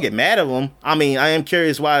 I ain't gonna get mad at them. I mean, I am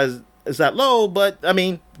curious why is that low, but I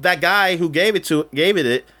mean, that guy who gave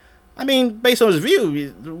it. I mean, based on his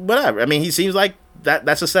review, whatever. I mean, he seems like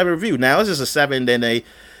that's a 7 review. Now it's just a 7, then they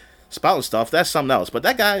spout stuff. That's something else. But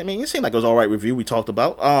that guy, I mean, it seemed like it was all right review. We talked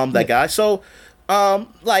about that guy. So,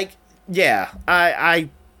 like, yeah, I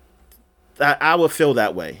would feel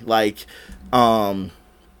that way. Like,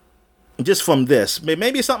 just from this,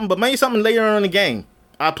 maybe something later on in the game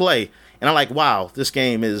I play, and I'm like, wow, this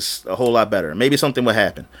game is a whole lot better. Maybe something will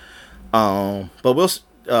happen. But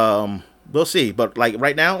we'll see. But like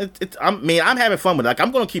right now, I'm having fun with it. Like I'm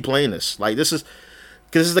gonna keep playing this. Like this is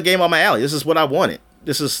because this is the game on my alley. This is what I wanted.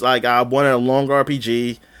 This is like I wanted a longer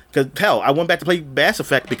RPG. Cause hell, I went back to play Mass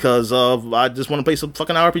Effect because I just want to play some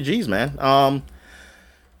fucking RPGs, man.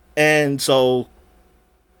 And so,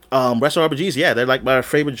 retro RPGs, yeah, they're like my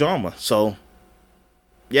favorite genre. So,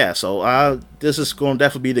 yeah, so this is going to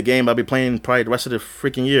definitely be the game I'll be playing probably the rest of the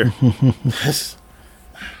freaking year.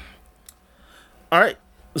 All right,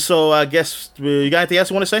 so I guess you got anything else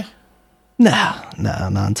you want to say? No,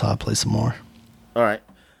 not until I play some more. All right,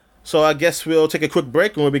 so I guess we'll take a quick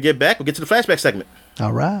break, and when we get back, we'll get to the flashback segment.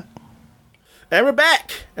 All right. And we're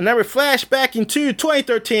back, and now we're flashbacking to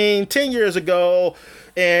 2013, 10 years ago.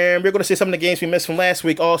 And we're going to see some of the games we missed from last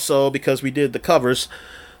week also because we did the covers.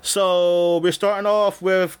 So we're starting off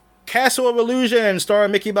with Castle of Illusion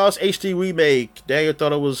starring Mickey Mouse HD Remake. Daniel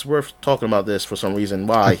thought it was worth talking about this for some reason.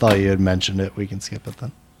 Why? I thought you had mentioned it. We can skip it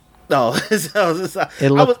then. No.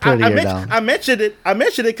 It looked prettier down. I mentioned it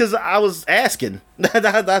because I was asking.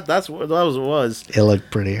 That's what it was. It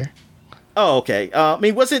looked prettier. Oh, okay. I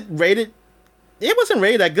mean, was it rated? It wasn't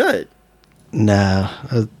rated that good. No,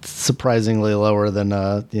 surprisingly lower than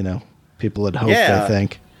people had hoped. I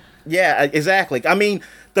think. Yeah, exactly. I mean,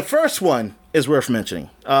 the first one is worth mentioning.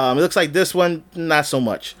 It looks like this one not so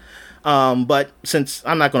much. But since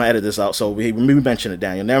I'm not going to edit this out, so we mentioned it,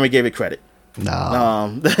 Daniel. Now we gave it credit.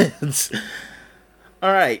 No.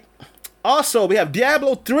 All right. Also, we have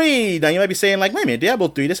Diablo 3. Now, you might be saying, like, wait a minute, Diablo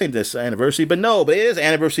 3, this ain't this anniversary. But no, but it is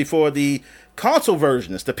anniversary for the console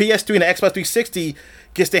versions. The PS3 and the Xbox 360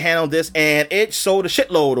 gets their hand on this, and it sold a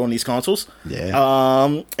shitload on these consoles.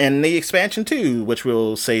 Yeah. And the expansion, too, which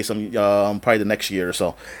we'll say some probably the next year or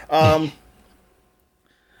so.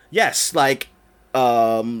 Yes, like,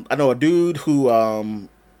 I know a dude who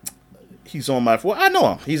he's on my. Well, I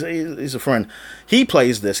know him. He's a friend. He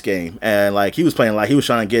plays this game, and like he was playing, like he was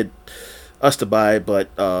trying to get us to buy it, but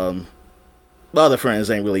my other friends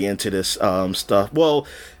ain't really into this stuff. Well,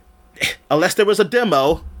 unless there was a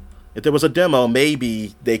demo. If there was a demo,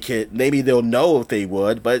 maybe they'll know if they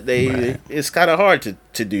would, but it's kind of hard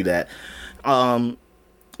to do that.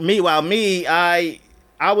 Meanwhile, I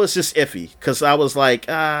was just iffy because I was like,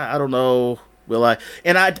 I don't know, will I?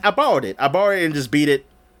 And I borrowed it. I borrowed it and just beat it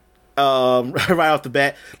right off the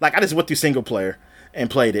bat. Like I just went through single player and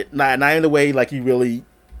played it. Not in the way like you really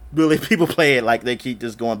people play it, like they keep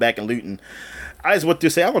just going back and looting. I just went through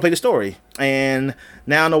say I'm gonna play the story, and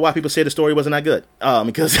now I know why people say the story wasn't that good.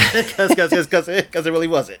 Because it really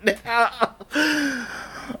wasn't.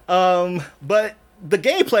 But the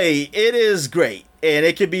gameplay, it is great, and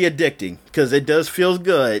it can be addicting because it does feel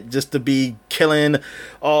good just to be killing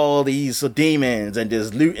all these demons and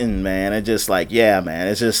just looting, man. And just like, yeah, man,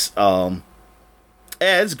 it's just yeah,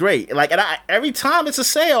 it's great. Like, and every time it's a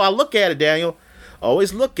sale, I look at it, Daniel. I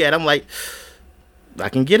always look at it, I'm like, I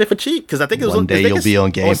can get it for cheap because I think one day you'll be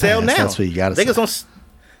on Game Pass. Sale now. That's what you gotta say. It's on,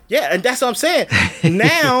 yeah, and that's what I'm saying.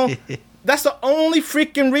 Now, that's the only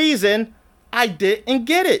freaking reason I didn't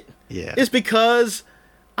get it. Yeah, it's because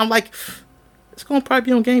I'm like, it's gonna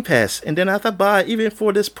probably be on Game Pass, and then after I buy it, even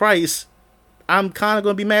for this price, I'm kind of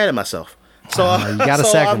gonna be mad at myself. So you gotta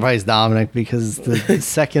sacrifice, Dominic, because the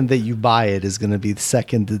second that you buy it is gonna be the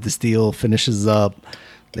second that this deal finishes up.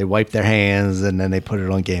 They wipe their hands and then they put it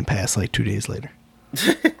on Game Pass like 2 days later.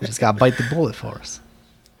 They just gotta bite the bullet for us.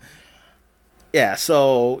 Yeah,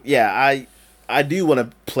 so yeah, I do want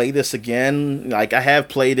to play this again. Like I have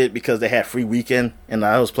played it because they had free weekend, and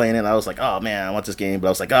I was playing it. And I was like, oh man, I want this game, but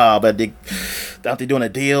I was like, oh, but they're doing a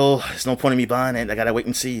deal. There's no point in me buying it. I gotta wait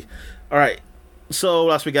and see. All right, so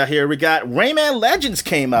what else we got here? We got Rayman Legends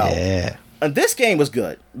came out. Yeah, and this game was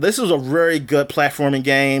good. This was a very good platforming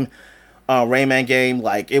game. Rayman game,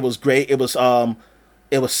 like it was great. It was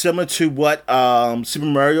similar to what Super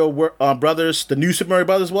Mario Brothers, the new Super Mario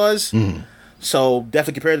Brothers was. Mm. So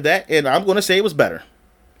definitely compared to that, and I'm going to say it was better.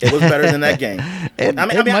 It was better than that game. It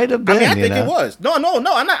might have been. I think it was. No.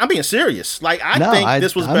 I'm being serious. Like I think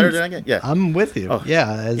this was better than that game. Yeah, I'm with you. Oh.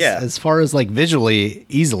 Yeah, as far as like visually,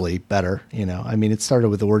 easily better. You know, I mean, it started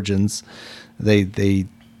with Origins. They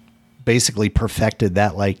basically perfected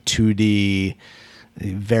that like 2D.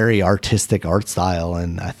 Very artistic art style,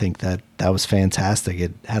 and I think that was fantastic.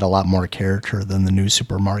 It had a lot more character than the new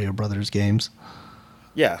Super Mario Brothers games.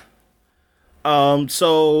 Yeah.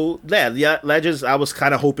 So yeah, Legends. I was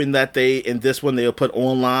kind of hoping that in this one they'll put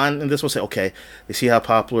online, and this one say, okay, they see how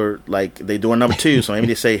popular like they doing number 2, so maybe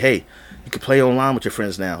they say, hey, you can play online with your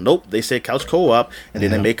friends now. Nope, they say couch co-op, and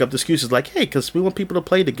then they make up the excuses like, hey, because we want people to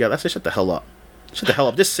play together. I said, shut the hell up.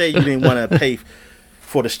 Just say you didn't want to pay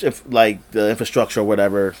for the infrastructure or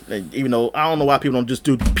whatever, even though I don't know why people don't just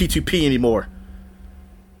do P2P anymore.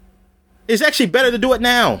 It's actually better to do it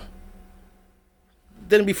now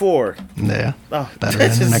than before. Yeah, better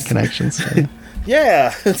internet connections.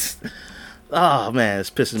 Yeah. Oh man, it's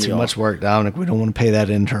pissing me off. Too much work, Dominic. We don't want to pay that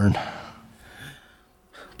intern.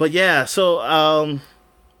 But yeah, so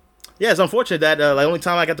yeah, it's unfortunate that the only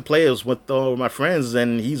time I got to play was with my friends,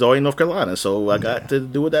 and he's already in North Carolina, so I got to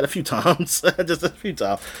do that a few times, just a few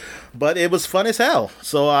times. But it was fun as hell.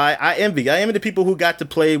 So I envy the people who got to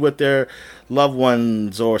play with their loved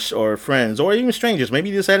ones or friends or even strangers. Maybe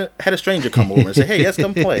you just had a stranger come over and say, "Hey, let's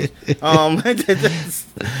come play."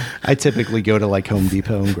 I typically go to like Home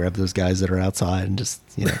Depot and grab those guys that are outside and just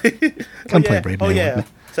come play Rayman. Oh yeah, with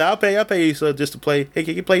me. So I'll pay you so just to play. Hey,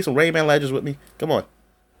 can you play some Rayman Legends with me? Come on.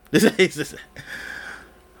 All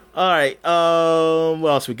right. What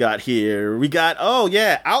else we got here? We got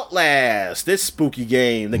Outlast. This spooky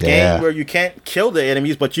game, the game where you can't kill the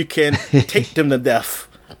enemies, but you can tape them to death.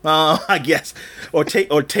 I guess, or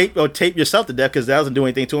tape yourself to death because that doesn't do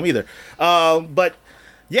anything to them either. But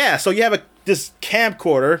yeah, so you have this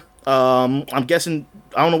camcorder. I'm guessing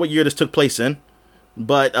I don't know what year this took place in,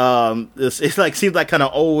 but it's like seems like kind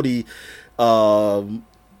of oldie.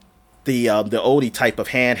 The oldie type of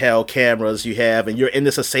handheld cameras you have, and you're in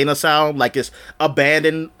this insane asylum, like it's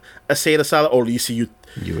abandoned insane asylum, or at least you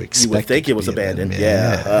would think it was abandoned,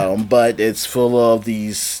 but it's full of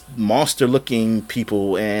these monster-looking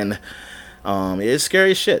people, and it's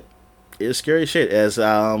scary as shit. It's scary shit. As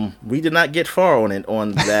we did not get far on it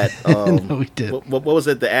on that. No, we did. What was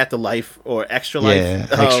it? The Afterlife or Extra Life? Yeah,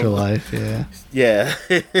 Extra Life. Yeah. Yeah.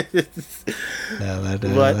 No,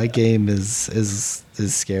 that game is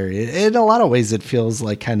scary. In a lot of ways, it feels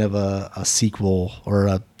like kind of a sequel or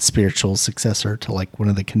a spiritual successor to like one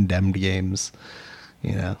of the Condemned games.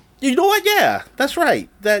 You know. You know what? Yeah, that's right.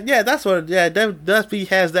 That's what. Yeah, that definitely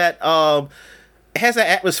has that. It has that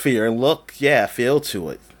atmosphere and look, feel to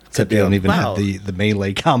it. Except they don't even have the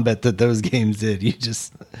melee combat that those games did.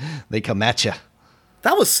 They come at you.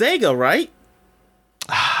 That was Sega, right?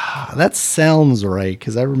 That sounds right,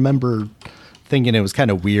 because I remember thinking it was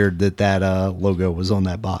kind of weird that logo was on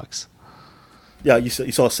that box. Yeah, you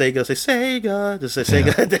saw Sega say Sega. Just say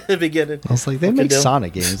Sega at the beginning. I was like, they make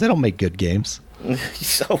Sonic games. They don't make good games.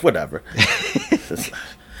 So whatever.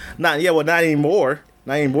 Not anymore.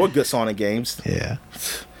 Not any more good Sonic games. Yeah.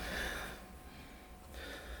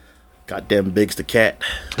 Goddamn Biggs the cat.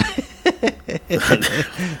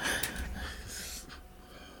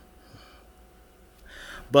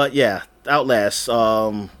 But yeah, Outlast.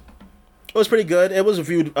 It was pretty good. It was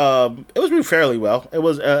reviewed. It was reviewed fairly well. It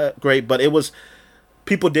was great, but it was.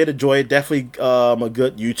 People did enjoy it. Definitely a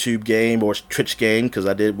good YouTube game or Twitch game, because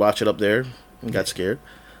I did watch it up there and got scared,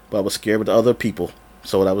 but I was scared with the other people,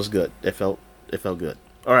 so that was good. It felt good.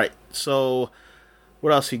 All right, so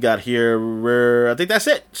what else we got here? I think that's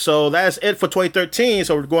it. So that's it for 2013.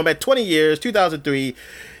 So we're going back 20 years, 2003,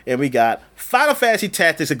 and we got Final Fantasy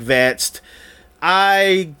Tactics Advanced.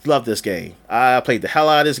 I love this game. I played the hell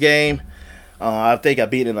out of this game. I think I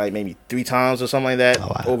beat it like maybe 3 times or something like that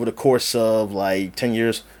over the course of like 10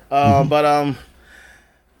 years. But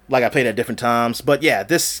like I played at different times. But yeah,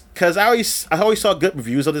 this, because I always saw good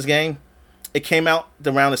reviews of this game. It came out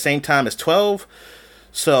around the same time as 12.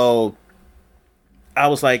 So I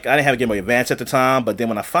was like, I didn't have a Game Boy Advance at the time. But then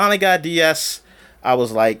when I finally got DS, I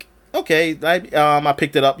was like, okay, I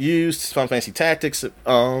picked it up used, Final Fantasy Tactics,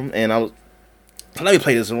 and I let me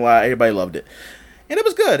play this and why everybody loved it. And it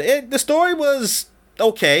was good. The story was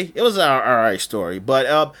okay. It was an alright story.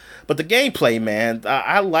 But the gameplay, man,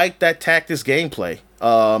 I like that Tactics gameplay.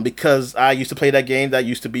 Because I used to play that game that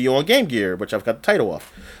used to be on Game Gear, which I've got the title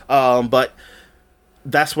of. But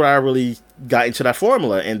that's where I really got into that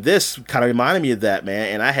formula. And this kind of reminded me of that,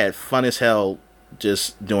 man. And I had fun as hell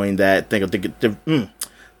just doing that. Thinking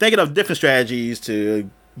of different strategies to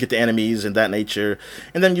get the enemies and that nature.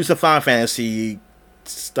 And then use the Final Fantasy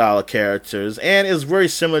style of characters. And it was very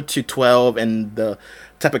similar to 12 and the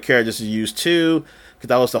type of characters you used too. Because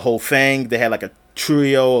that was the whole thing. They had like a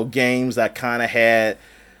trio of games that kind of had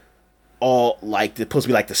all like they're supposed to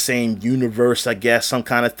be like the same universe, I guess, some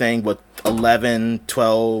kind of thing with 11,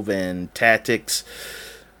 12, and Tactics,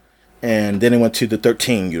 and then it went to the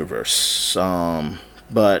 13 universe.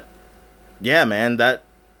 But yeah, man,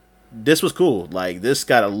 this was cool. Like this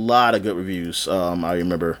got a lot of good reviews. I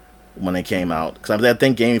remember when it came out, because I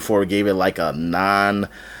think Game Informer gave it like a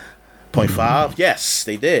 9.5. Yes,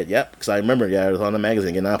 they did. Yep, because I remember, it was on the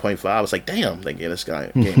magazine, get 9.5. I was like, damn, they gave this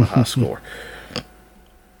guy game a high score.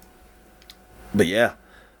 But yeah,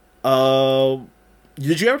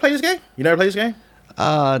 did you ever play this game? You never played this game?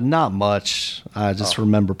 Not much. I just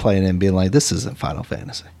remember playing it and being like, this isn't Final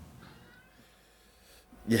Fantasy.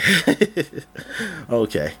 Yeah.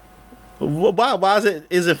 Okay. Why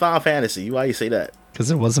is it Final Fantasy? Why do you say that?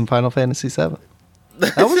 Because it wasn't Final Fantasy VII.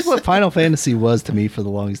 That was what Final Fantasy was to me for the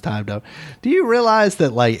longest time, though. Do you realize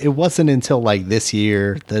that, like, it wasn't until, like, this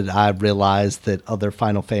year that I realized that other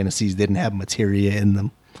Final Fantasies didn't have materia in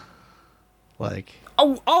them? Like...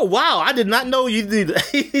 Oh, wow. I did not know you did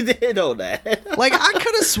know that. Like, I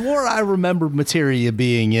could have swore I remembered materia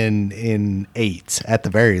being in 8, at the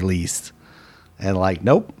very least. And, like,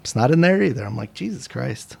 nope, it's not in there either. I'm like, Jesus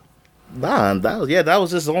Christ. Nah, that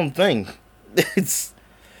was his own thing. It's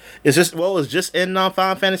just in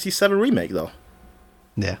Final Fantasy VII Remake, though.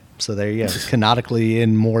 Yeah, so there you go. Canonically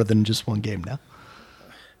in more than just one game now.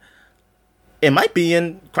 It might be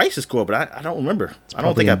in Crisis Core, but I don't remember. I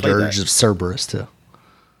don't think I played Dirge that. of Cerberus, too.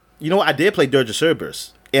 You know what? I did play Dirge of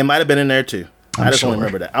Cerberus. It might have been in there, too. I just don't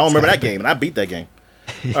remember that. I don't remember that game, and I beat that game.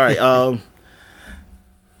 All right,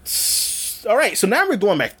 all right, so now we're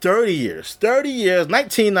going back 30 years. 30 years,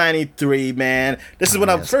 1993, man. This is when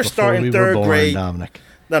I first started in third grade. Dominic.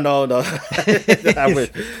 No.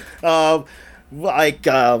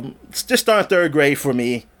 Just starting third grade for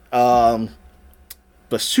me. But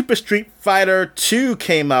Super Street Fighter 2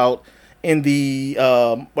 came out in the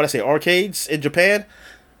arcades in Japan.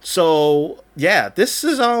 So yeah, this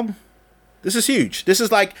is huge. This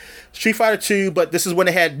is like Street Fighter 2, but this is when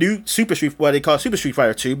they had new what they call Super Street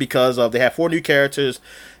Fighter 2, because they had 4 new characters.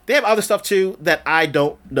 They have other stuff too that I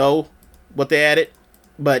don't know what they added,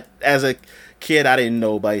 but as a kid, I didn't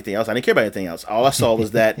know about anything else. I didn't care about anything else. All I saw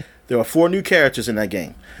was that there were 4 new characters in that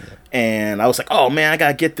game. And I was like, oh man, I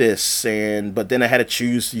gotta get this. But then I had to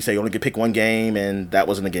choose. You say you only could pick one game, and that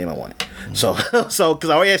wasn't the game I wanted. So because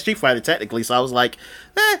I already had Street Fighter technically, so I was like,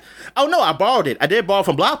 oh no, I borrowed it. I did borrow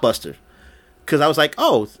from Blockbuster because I was like,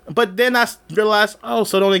 oh. But then I realized, oh,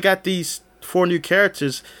 so it only got these 4 new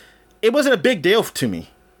characters. It wasn't a big deal to me.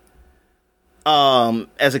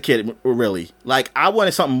 As a kid, really, like I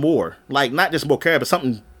wanted something more, like not just more characters, but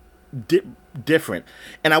something different.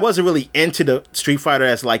 And I wasn't really into the Street Fighter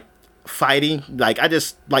as like fighting. Like I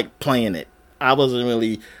just like playing it. I wasn't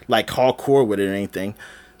really like hardcore with it or anything.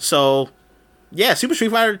 So yeah, Super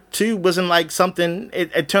Street Fighter 2 wasn't like something.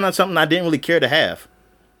 It turned out something I didn't really care to have.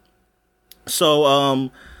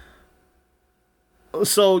 So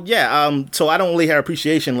so I don't really have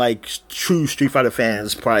appreciation like true Street Fighter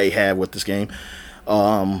fans probably have with this game.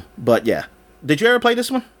 But yeah, did you ever play this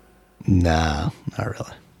one? Nah, not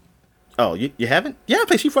really. Oh, you haven't? You haven't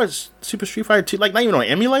played Super Street Fighter 2? Like, not even on an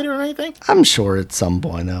emulator or anything? I'm sure at some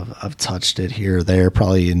point I've touched it here or there,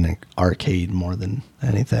 probably in an arcade more than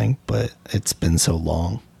anything, but it's been so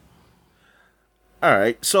long. All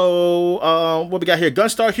right, so what we got here?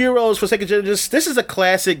 Gunstar Heroes for Sega Genesis. This is a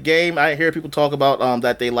classic game. I hear people talk about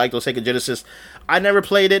that they like those Sega Genesis. I never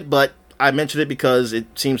played it, but I mentioned it because it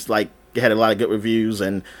seems like it had a lot of good reviews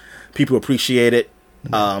and people appreciate it.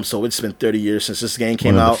 So it's been 30 years since this game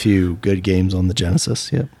came out. One of the few good games on the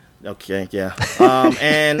Genesis, yep. Okay, yeah.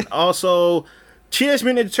 And also Teenage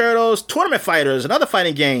Mutant Ninja Turtles Tournament Fighters, another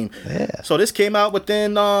fighting game. Yeah. So this came out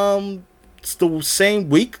within the same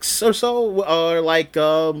weeks or so, or like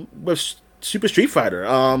with Super Street Fighter.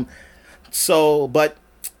 But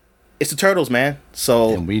it's the Turtles, man.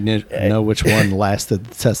 So and we know which one lasted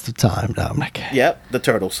the test of time, Dominic. Yep, the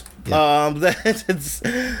Turtles. Yep.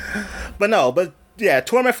 But yeah,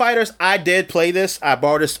 Tournament Fighters. I did play this. I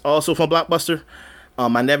borrowed this also from Blockbuster.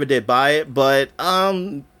 I never did buy it, but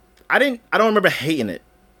I don't remember hating it.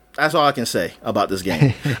 That's all I can say about this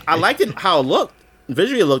game. I liked it how it looked.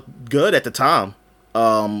 Visually, it looked good at the time.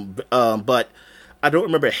 But I don't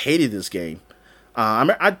remember hating this game.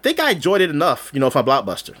 I think I enjoyed it enough, from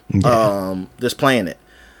Blockbuster. Yeah. Just playing it.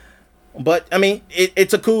 But I mean,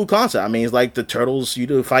 it's a cool concept. I mean, it's like the Turtles you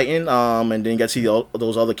do fighting, and then you get to see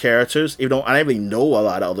those other characters. Even though I didn't really know a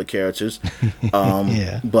lot of other characters,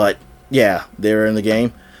 yeah. But yeah, they're in the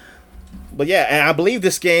game. But yeah, and I believe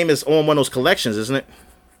this game is on one of those collections, isn't it?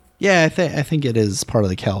 Yeah, I think it is part of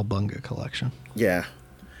the Cowabunga collection. Yeah.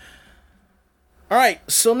 All right,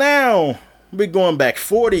 so now we're going back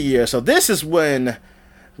 40 years. So this is when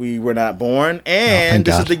we were not born, and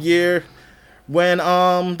this is the year when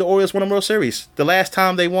the Orioles won the World Series. The last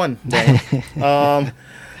time they won.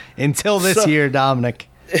 Until this year, Dominic.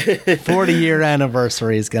 40-year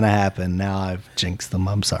anniversary is going to happen. Now I've jinxed them.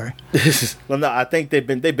 I'm sorry. Well, no, I think they've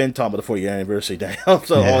been talking about the 40-year anniversary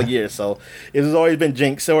all year. So it has already been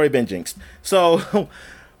jinxed. So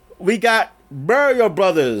we got Mario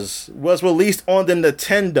Brothers was released on the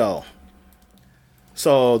Nintendo.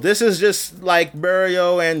 So this is just like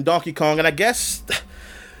Mario and Donkey Kong, and I guess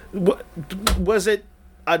was it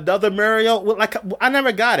another Mario? Like I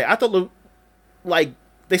never got it. I thought like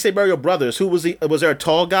they say Mario Brothers. Who was he? Was there a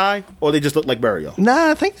tall guy, or they just looked like Mario?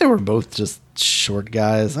 Nah, I think they were both just short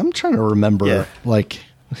guys. I'm trying to remember,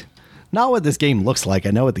 not what this game looks like.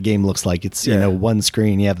 I know what the game looks like. It's one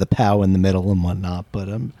screen. You have the POW in the middle and whatnot. But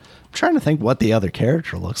I'm trying to think what the other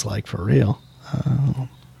character looks like for real.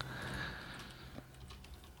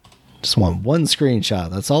 Just want one screenshot.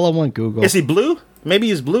 That's all I want, Google. Is he blue? Maybe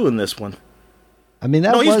he's blue in this one. I mean,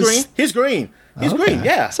 he's green. He's green. He's green.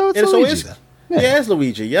 Yeah. So it's Luigi then. Yeah, it's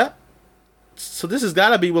Luigi. Yep. So this has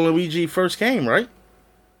got to be when Luigi first came, right?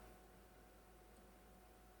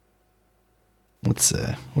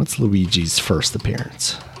 What's Luigi's first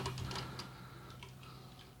appearance?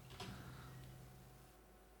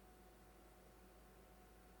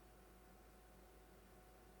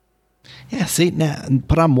 Yeah, see now,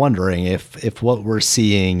 but I'm wondering if what we're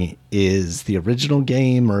seeing is the original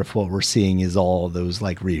game, or if what we're seeing is all those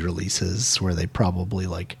like re-releases where they probably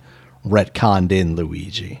like retconned in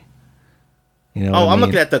Luigi. You know? I'm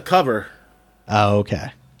looking at the cover. Oh,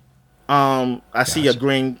 okay. I see a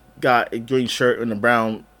green guy, a green shirt and a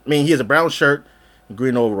brown. I mean, he has a brown shirt, and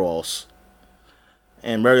green overalls,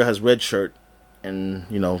 and Mario has red shirt and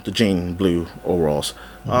the jean blue overalls.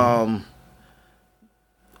 Mm-hmm.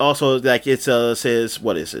 Also, like it says,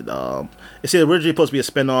 what is it? It says originally supposed to be a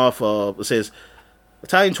spinoff. It says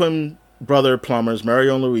Italian twin brother plumbers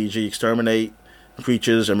Mario and Luigi exterminate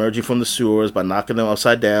creatures emerging from the sewers by knocking them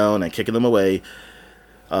upside down and kicking them away.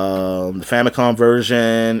 The Famicom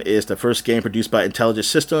version is the first game produced by Intelligent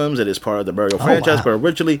Systems. It is part of the Mario franchise, wow.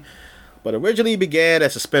 but originally began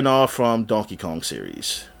as a spinoff from Donkey Kong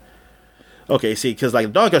series. Okay, see, because like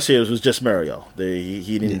the Donkey Kong series was just Mario.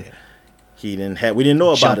 He didn't have. We didn't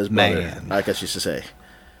know about his brother, I guess you should say.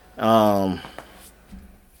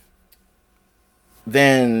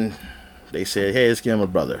 Then they said, "Hey, let's give him a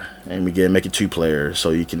brother, and we make it 2 players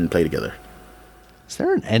so you can play together." Is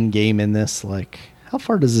there an end game in this? Like, how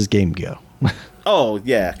far does this game go? Oh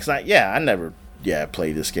yeah, because I never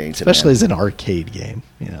played this game, especially as an arcade game.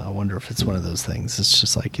 I wonder if it's one of those things. It's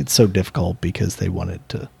just like it's so difficult because they wanted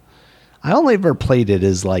to. I only ever played it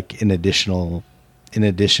as like in addition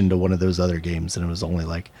to one of those other games, and it was only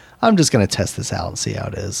like I'm just gonna test this out and see how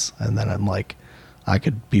it is, and then I'm like, I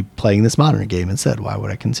could be playing this modern game instead. Why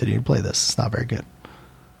would I continue to play this? It's not very good.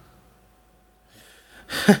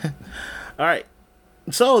 All right.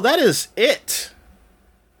 So that is it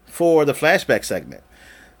for the flashback segment.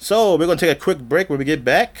 So we're going to take a quick break. When we get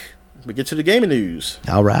back, we get to the gaming news.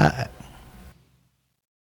 All right.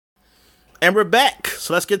 And we're back.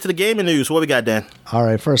 So let's get to the gaming news. What we got, Dan? All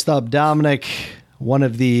right. First up, Dominic, one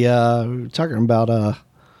of the, talking about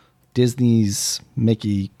Disney's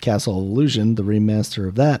Mickey Castle Illusion, the remaster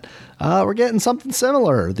of that. We're getting something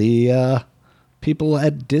similar. The people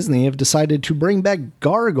at Disney have decided to bring back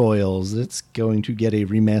Gargoyles. It's going to get a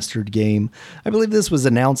remastered game. I believe this was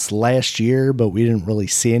announced last year, but we didn't really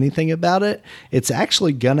see anything about it. It's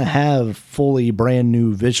actually going to have fully brand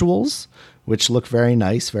new visuals, which look very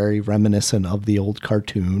nice, very reminiscent of the old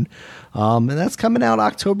cartoon. And that's coming out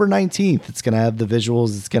October 19th. It's going to have the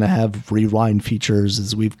visuals. It's going to have rewind features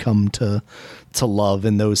as we've come to love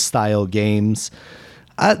in those style games.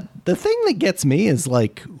 The thing that gets me is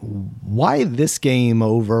like, why this game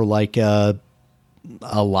over like a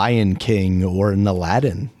Lion King or an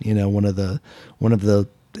Aladdin? One of the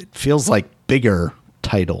it feels like bigger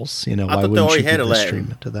titles. Why wouldn't you give the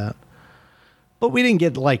stream to that? But we didn't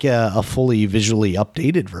get like a fully visually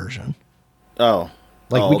updated version. Oh,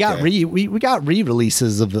 like we got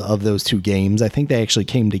re-releases of those 2 games. I think they actually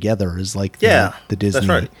came together as like the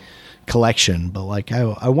Disney collection. But like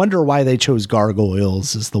I wonder why they chose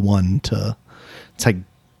Gargoyles as the one to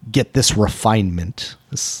get this refinement,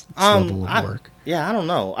 this level of work. I don't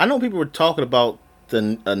know. I know people were talking about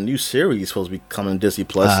a new series supposed to be coming to Disney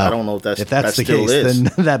Plus. I don't know if that's the case. Is.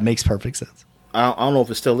 Then that makes perfect sense. I don't know if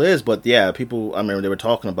it still is, but yeah, people. I remember they were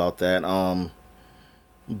talking about that.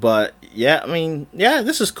 But yeah, I mean, yeah,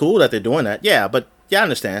 this is cool that they're doing that. Yeah, but yeah, I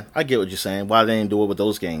understand. I get what you're saying. Why they didn't do it with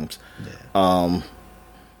those games? Yeah.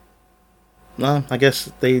 No, I guess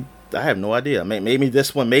I have no idea. Maybe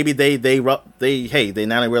this one. Maybe they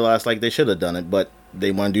now realize like they should have done it, but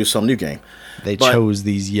they want to do some new game. They chose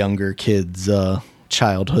these younger kids'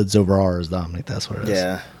 childhoods over ours, Dominic. That's what it is.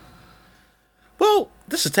 Yeah. Well,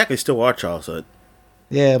 this is technically still our childhood.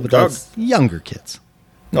 Yeah, but that's younger kids.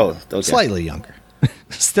 Oh, okay. Slightly younger.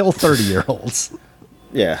 Still 30-year-olds.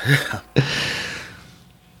 Yeah.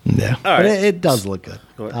 Yeah. All right. But it does look good.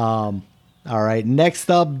 All right.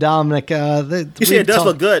 Next up, Dominic. You see, it does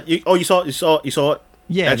look good. You saw it?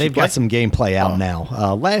 Yeah, they've got some gameplay out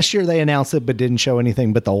now. Last year they announced it but didn't show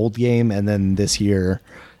anything but the old game, and then this year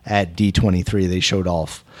at D23 they showed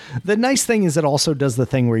off. The nice thing is it also does the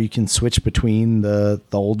thing where you can switch between the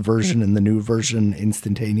old version and the new version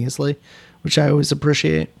instantaneously, which I always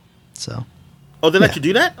appreciate. So. Oh, they let you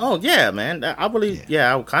do that? Oh, yeah, man. I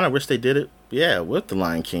kind of wish they did it, with the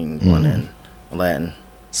Lion King one and Aladdin.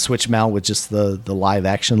 Switch them out with just the live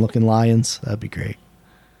action looking lions. That'd be great.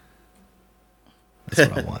 That's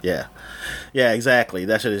what I want. Yeah, exactly.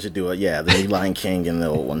 That's what they should do. Yeah, the Lion King and the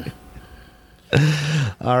old one.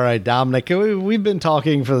 All right, Dominic, we've been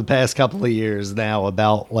talking for the past couple of years now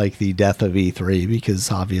about like the death of E3 because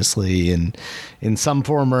obviously in some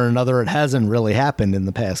form or another it hasn't really happened in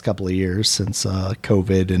the past couple of years since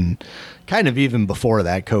COVID, and kind of even before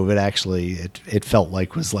that COVID actually it felt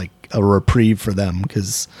like was like a reprieve for them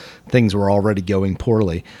because things were already going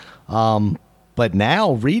poorly. But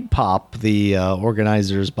now ReedPop, the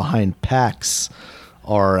organizers behind PAX,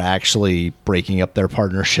 are actually breaking up their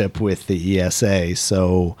partnership with the ESA.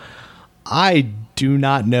 So I do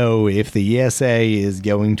not know if the ESA is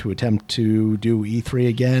going to attempt to do E3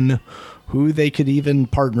 again, who they could even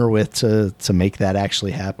partner with to make that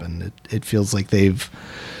actually happen. It feels like they've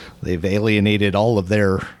alienated all of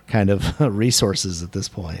their kind of resources at this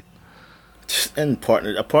point. And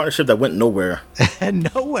a partnership that went nowhere.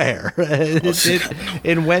 Nowhere.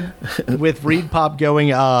 It went with ReedPop going,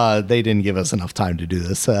 they didn't give us enough time to do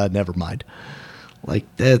this. Never mind. Like,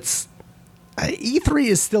 E3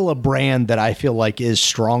 is still a brand that I feel like is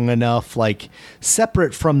strong enough, like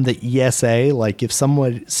separate from the ESA. Like if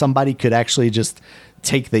somebody could actually just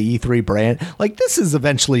take the E3 brand, like this is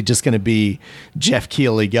eventually just going to be Jeff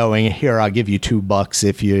Keighley going, here, I'll give you $2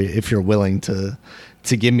 if you're willing to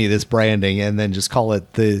give me this branding, and then just call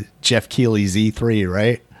it the Jeff Keighley's E3,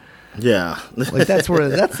 right? Yeah. Like that's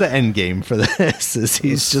the end game for this, is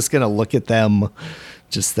he's just going to look at them.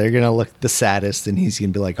 They're going to look the saddest, and he's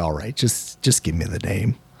going to be like, all right, just give me the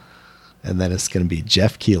name. And then it's going to be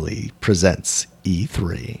Jeff Keighley presents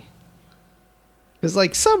E3. It's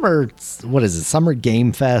like Summer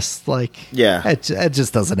Game Fest? Like, yeah, it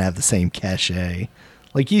just doesn't have the same cachet.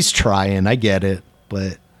 Like, he's trying, I get it,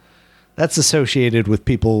 but that's associated with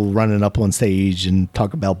people running up on stage and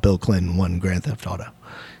talk about Bill Clinton won Grand Theft Auto.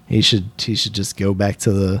 He should just go back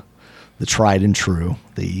to the tried and true,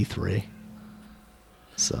 the E3.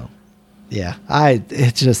 So, yeah,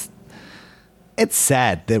 it's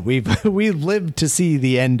sad that we've lived to see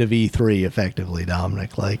the end of E3 effectively,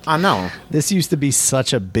 Dominic. Like, I know this used to be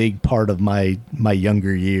such a big part of my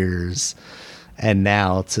younger years, and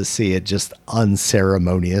now to see it just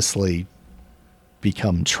unceremoniously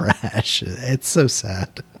become trash, it's so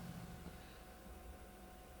sad.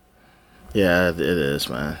 Yeah, it is,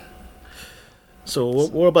 man. So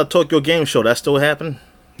what about Tokyo Game Show? That still happening?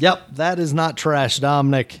 Yep, that is not trash,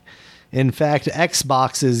 Dominic. In fact,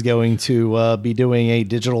 Xbox is going to be doing a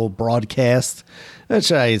digital broadcast,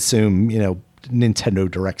 which I assume, Nintendo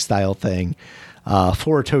Direct style thing,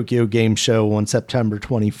 for Tokyo Game Show on September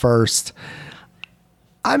 21st.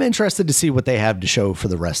 I'm interested to see what they have to show for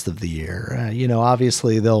the rest of the year.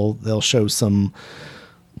 Obviously they'll show some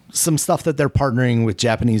stuff that they're partnering with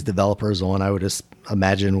Japanese developers on. I would just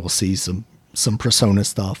imagine we'll see some Persona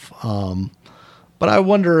stuff. But I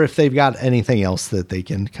wonder if they've got anything else that they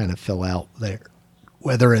can kind of fill out there,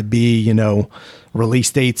 whether it be,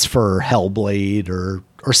 release dates for Hellblade or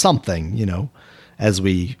something, as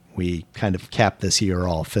we kind of cap this year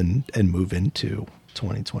off and move into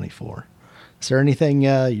 2024. Is there anything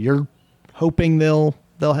you're hoping they'll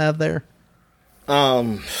have there?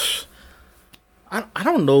 I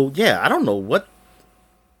don't know. Yeah, I don't know what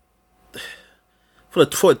for a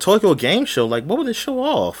Tokyo Game Show. Like, what would they show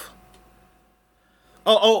off?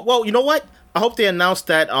 Oh, well, you know what? I hope they announce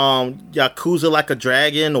that Yakuza Like a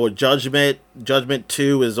Dragon or Judgment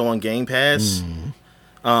 2 is on Game Pass.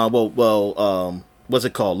 What's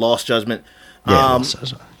it called? Lost Judgment. Yeah, Lost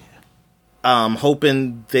Judgment. I'm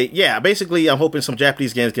hoping I'm hoping some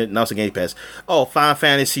Japanese games get announced on Game Pass. Oh, Final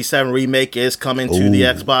Fantasy VII Remake is coming to the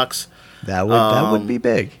Xbox. That would be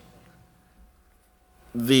big.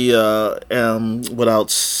 What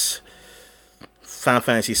else? Final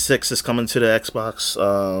Fantasy VI is coming to the Xbox.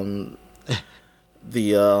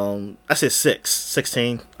 I said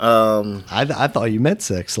 16. I thought you meant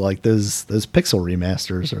 6. Like those pixel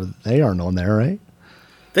remasters, they aren't on there, right?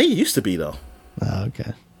 They used to be though. Oh,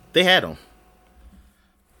 okay. They had them.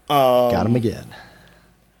 Got them again.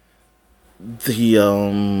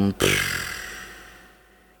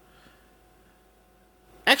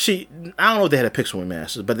 Actually, I don't know if they had a pixel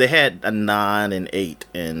remaster, but they had a 9 and 8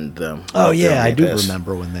 in them. Oh yeah, I do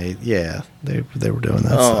remember when they were doing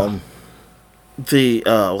that. I'm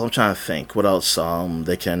trying to think what else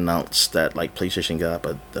they can announce that like PlayStation got,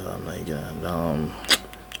 but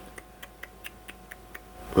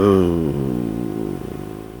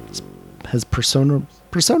has Persona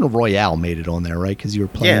Royale made it on there, right? Because you were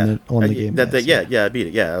playing it on the Game Pass. I beat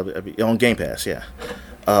it. Yeah, on Game Pass. Yeah.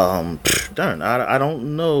 Darn, I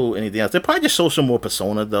don't know anything else. They probably just show some more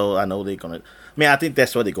Persona though. I know they're gonna. I mean, I think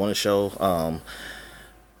that's what they're going to show. I'm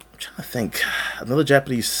trying to think another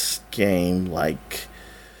Japanese game like.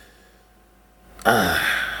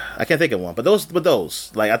 I can't think of one, but those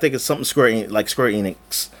like I think it's something Square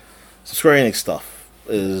Enix. Some Square Enix stuff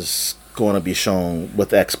is going to be shown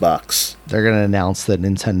with Xbox. They're going to announce that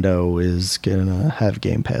Nintendo is going to have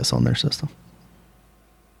Game Pass on their system.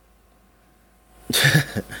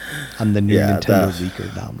 I'm the new Nintendo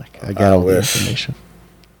leaker, Dominic. I got all the information.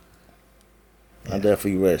 I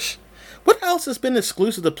definitely wish. What else has been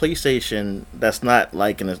exclusive to PlayStation that's not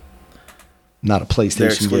like not a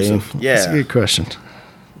PlayStation game? Yeah, that's a good question.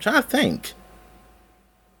 I'm trying to think.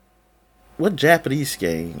 What Japanese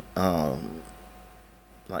game,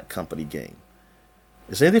 like company game,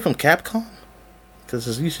 is there anything from Capcom? Because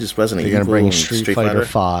it's usually just Resident Evil. They're going to bring Street Fighter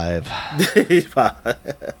 5.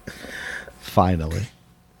 Finally.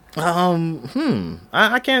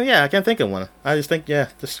 I can't think of one. I just think,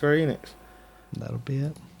 just Square Enix. That'll be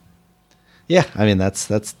it. Yeah, I mean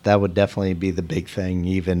that would definitely be the big thing,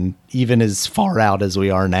 even as far out as we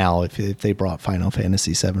are now. If they brought Final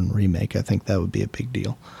Fantasy VII Remake, I think that would be a big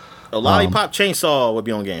deal. A Lollipop Chainsaw would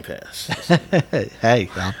be on Game Pass. Hey,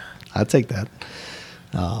 I'll take that.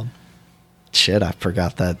 Shit, I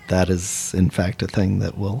forgot that is in fact a thing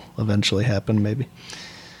that will eventually happen, maybe.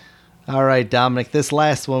 All right, Dominic, this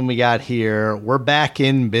last one we got here, we're back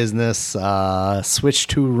in business. Switch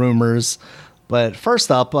 2 rumors. But first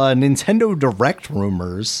up, Nintendo Direct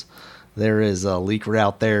rumors. There is a leaker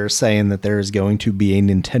out there saying that there is going to be a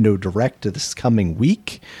Nintendo Direct this coming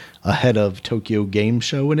week ahead of Tokyo Game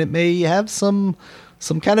Show, and it may have some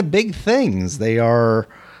kind of big things. They are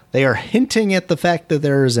hinting at the fact that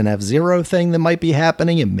there's an F-Zero thing that might be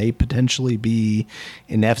happening. It may potentially be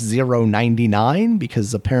an F-Zero 99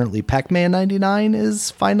 because apparently Pac-Man 99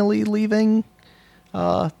 is finally leaving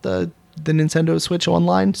the Nintendo Switch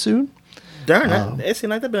Online soon. Darn, it seems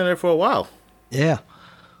like they've been there for a while. Yeah.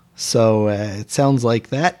 So it sounds like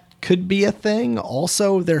that could be a thing.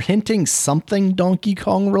 Also, they're hinting something Donkey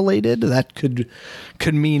Kong related. That could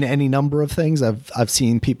mean any number of things. I've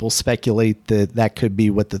seen people speculate that could be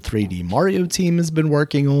what the 3D Mario team has been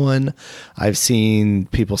working on. I've seen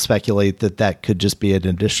people speculate that could just be an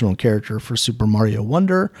additional character for Super Mario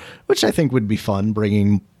Wonder, which I think would be fun,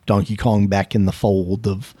 bringing Donkey Kong back in the fold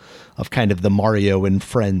of kind of the Mario and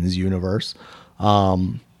Friends universe.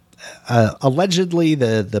 Allegedly,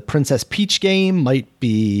 the Princess Peach game might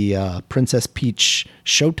be Princess Peach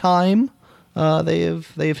Showtime.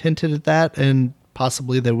 They have hinted at that, and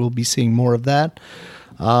possibly they will be seeing more of that.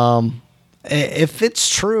 If it's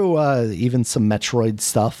true, even some Metroid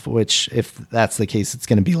stuff, which if that's the case, it's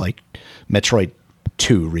going to be like Metroid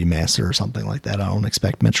 2 remaster or something like that. I don't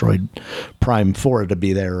expect Metroid Prime 4 to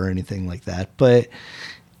be there or anything like that, but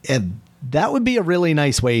that would be a really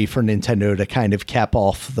nice way for Nintendo to kind of cap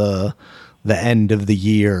off the end of the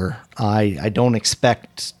year. I don't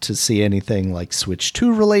expect to see anything like Switch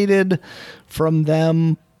 2 related from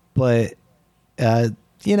them, but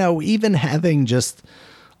even having just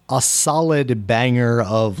a solid banger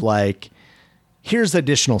of like, here's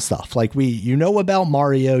additional stuff. Like about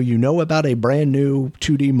Mario, about a brand new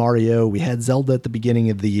 2D Mario. We had Zelda at the beginning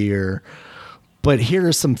of the year. But here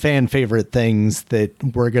are some fan favorite things that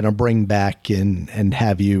we're going to bring back and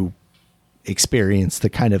have you experience to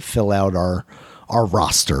kind of fill out our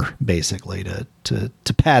roster, basically,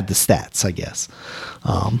 to pad the stats, I guess.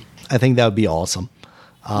 I think that would be awesome.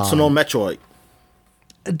 So no Metroid.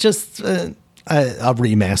 Just a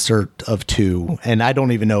remaster of 2. And I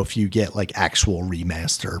don't even know if you get like actual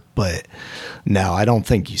remaster, but no, I don't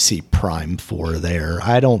think you see Prime 4 there.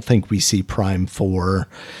 I don't think we see Prime 4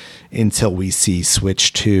 until we see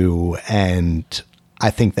Switch 2, and I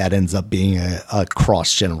think that ends up being a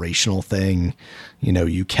cross-generational thing.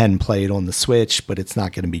 You can play it on the Switch, but it's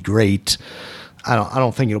not going to be great. I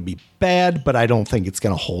don't think it'll be bad, but I don't think it's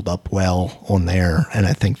going to hold up well on there, and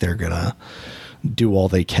I think they're going to do all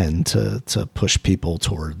they can to push people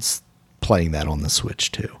towards playing that on the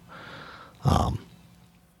Switch too.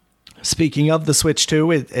 Speaking of the Switch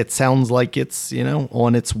 2, it sounds like it's,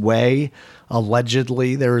 on its way.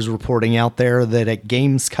 Allegedly, there is reporting out there that at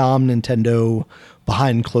Gamescom, Nintendo,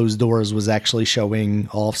 behind closed doors, was actually showing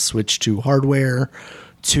off Switch 2 hardware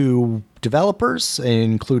to developers,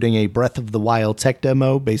 including a Breath of the Wild tech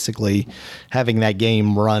demo, basically having that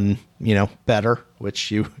game run, better,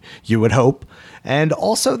 which you would hope. And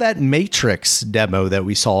also that Matrix demo that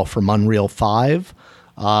we saw from Unreal 5,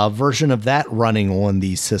 version of that running on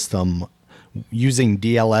the system using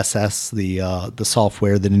DLSS, the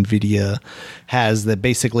software that NVIDIA has that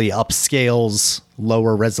basically upscales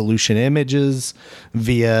lower resolution images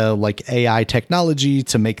via like AI technology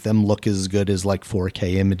to make them look as good as like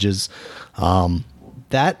 4K images.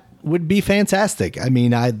 That would be fantastic. I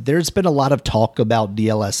mean, there's been a lot of talk about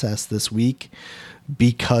DLSS this week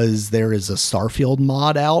because there is a Starfield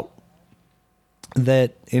mod out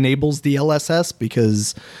that enables DLSS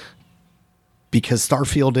because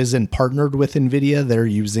Starfield isn't partnered with NVIDIA. They're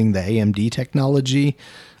using the AMD technology.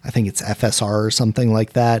 I think it's FSR or something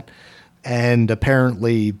like that. And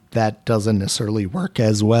apparently that doesn't necessarily work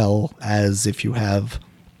as well as if you have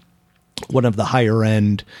one of the higher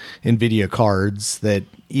end NVIDIA cards that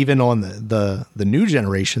even on the new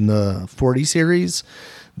generation, the 40 series,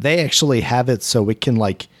 they actually have it so it can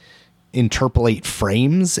like interpolate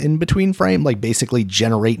frames in between frame, like basically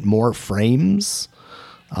generate more frames.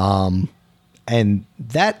 And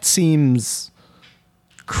that seems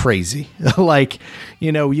crazy. Like,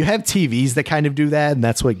 you have TVs that kind of do that, and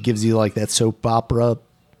that's what gives you like that soap opera,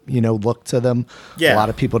 look to them. Yeah. A lot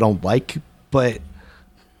of people don't like, but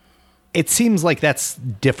it seems like that's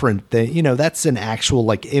different than, that's an actual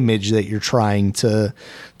like image that you're trying to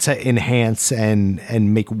enhance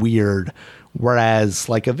and make weird. Whereas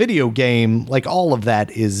like a video game, like all of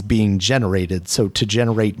that is being generated. So to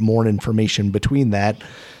generate more information between that,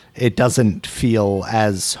 it doesn't feel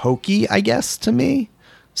as hokey, I guess, to me.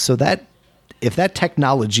 So that if that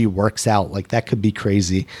technology works out, like that could be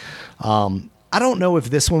crazy. I don't know if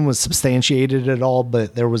this one was substantiated at all,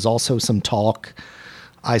 but there was also some talk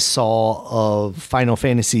I saw of Final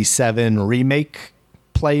Fantasy VII Remake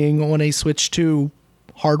playing on a Switch 2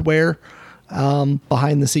 hardware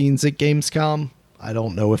behind the scenes at Gamescom. I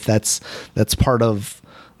don't know if that's part of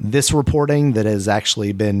this reporting that has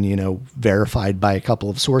actually been, verified by a couple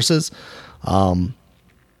of sources.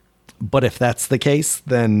 But if that's the case,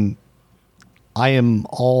 then I am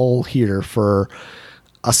all here for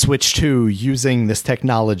a Switch 2 using this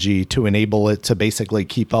technology to enable it to basically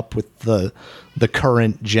keep up with the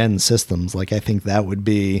current gen systems. Like, I think that would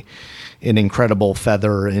be an incredible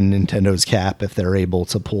feather in Nintendo's cap if they're able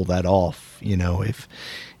to pull that off.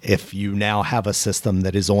 If you now have a system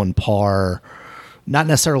that is on par, not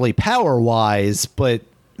necessarily power wise, but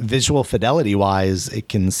visual fidelity wise, it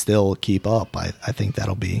can still keep up. I think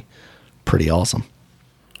that'll be pretty awesome.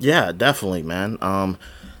 Yeah, definitely, man.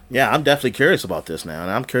 Yeah, I'm definitely curious about this now,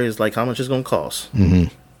 and I'm curious like how much it's going to cost.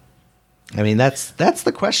 Mm-hmm. I mean, that's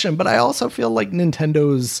the question, but I also feel like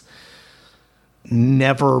Nintendo's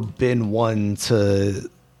never been one to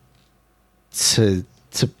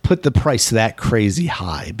put the price that crazy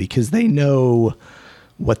high because they know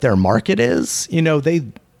what their market is.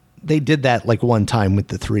 They did that like one time with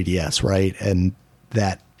the 3DS, right? And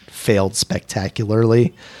that failed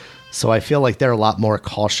spectacularly. So I feel like they're a lot more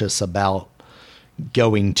cautious about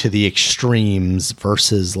going to the extremes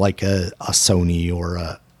versus like a Sony or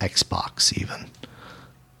a Xbox even.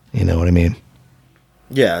 You know what I mean?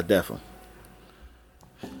 Yeah, definitely.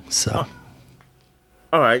 So.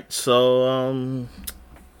 All right. So,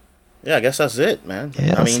 yeah, I guess that's it, man.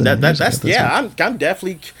 Yeah, I mean, that's yeah, I'm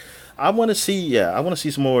definitely, I want to see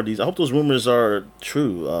some more of these. I hope those rumors are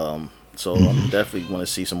true. So I'm definitely want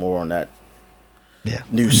to see some more on that. Yeah.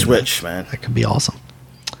 New Switch, man. That could be awesome.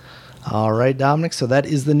 All right, Dominic. So that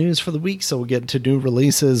is the news for the week. So we'll get to new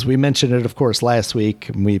releases. We mentioned it, of course, last week.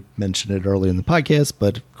 And we mentioned it earlier in the podcast.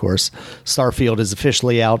 But, of course, Starfield is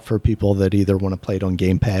officially out for people that either want to play it on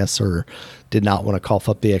Game Pass or did not want to cough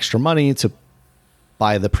up the extra money to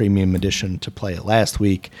buy the premium edition to play it last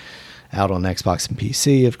week. Out on Xbox and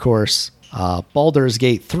PC, of course. Baldur's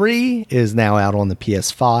Gate 3 is now out on the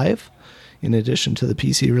PS5 in addition to the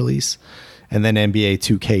PC release. And then NBA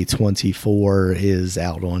 2K24 is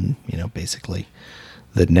out on, basically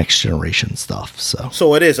the next generation stuff.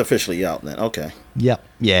 So it is officially out then. Okay. Yep.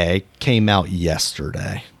 Yeah, it came out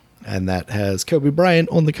yesterday. And that has Kobe Bryant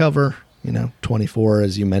on the cover. 24,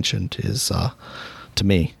 as you mentioned, is to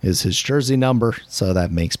me is his jersey number. So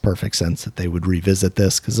that makes perfect sense that they would revisit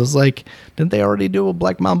this because it was like, didn't they already do a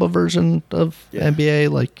Black Mamba version of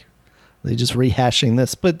NBA? Like, they just rehashing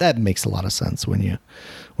this, but that makes a lot of sense when you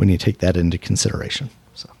take that into consideration.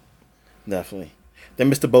 So definitely, they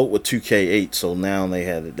missed the boat with 2K8, so now they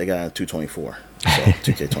got a 224, so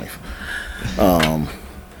 2K24.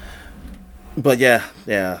 But yeah,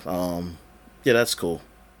 that's cool.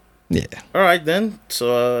 Yeah. All right then.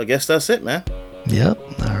 So I guess that's it, man. Yep.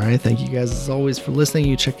 All right. Thank you guys as always for listening.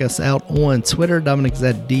 You check us out on Twitter. Dominic's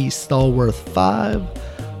at DStallworth5.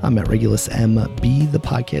 I'm at Regulus MB. The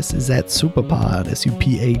podcast is at Supapod,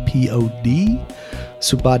 SUPAPOD.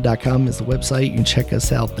 Supapod.com is the website. You can check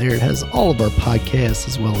us out there. It has all of our podcasts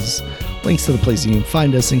as well as links to the places you can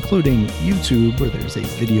find us, including YouTube, where there's a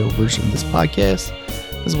video version of this podcast,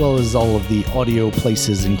 as well as all of the audio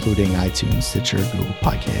places, including iTunes, Stitcher, Google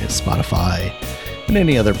Podcasts, Spotify, and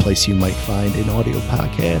any other place you might find an audio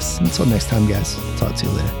podcast. Until next time, guys. Talk to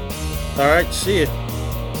you later. All right. See you.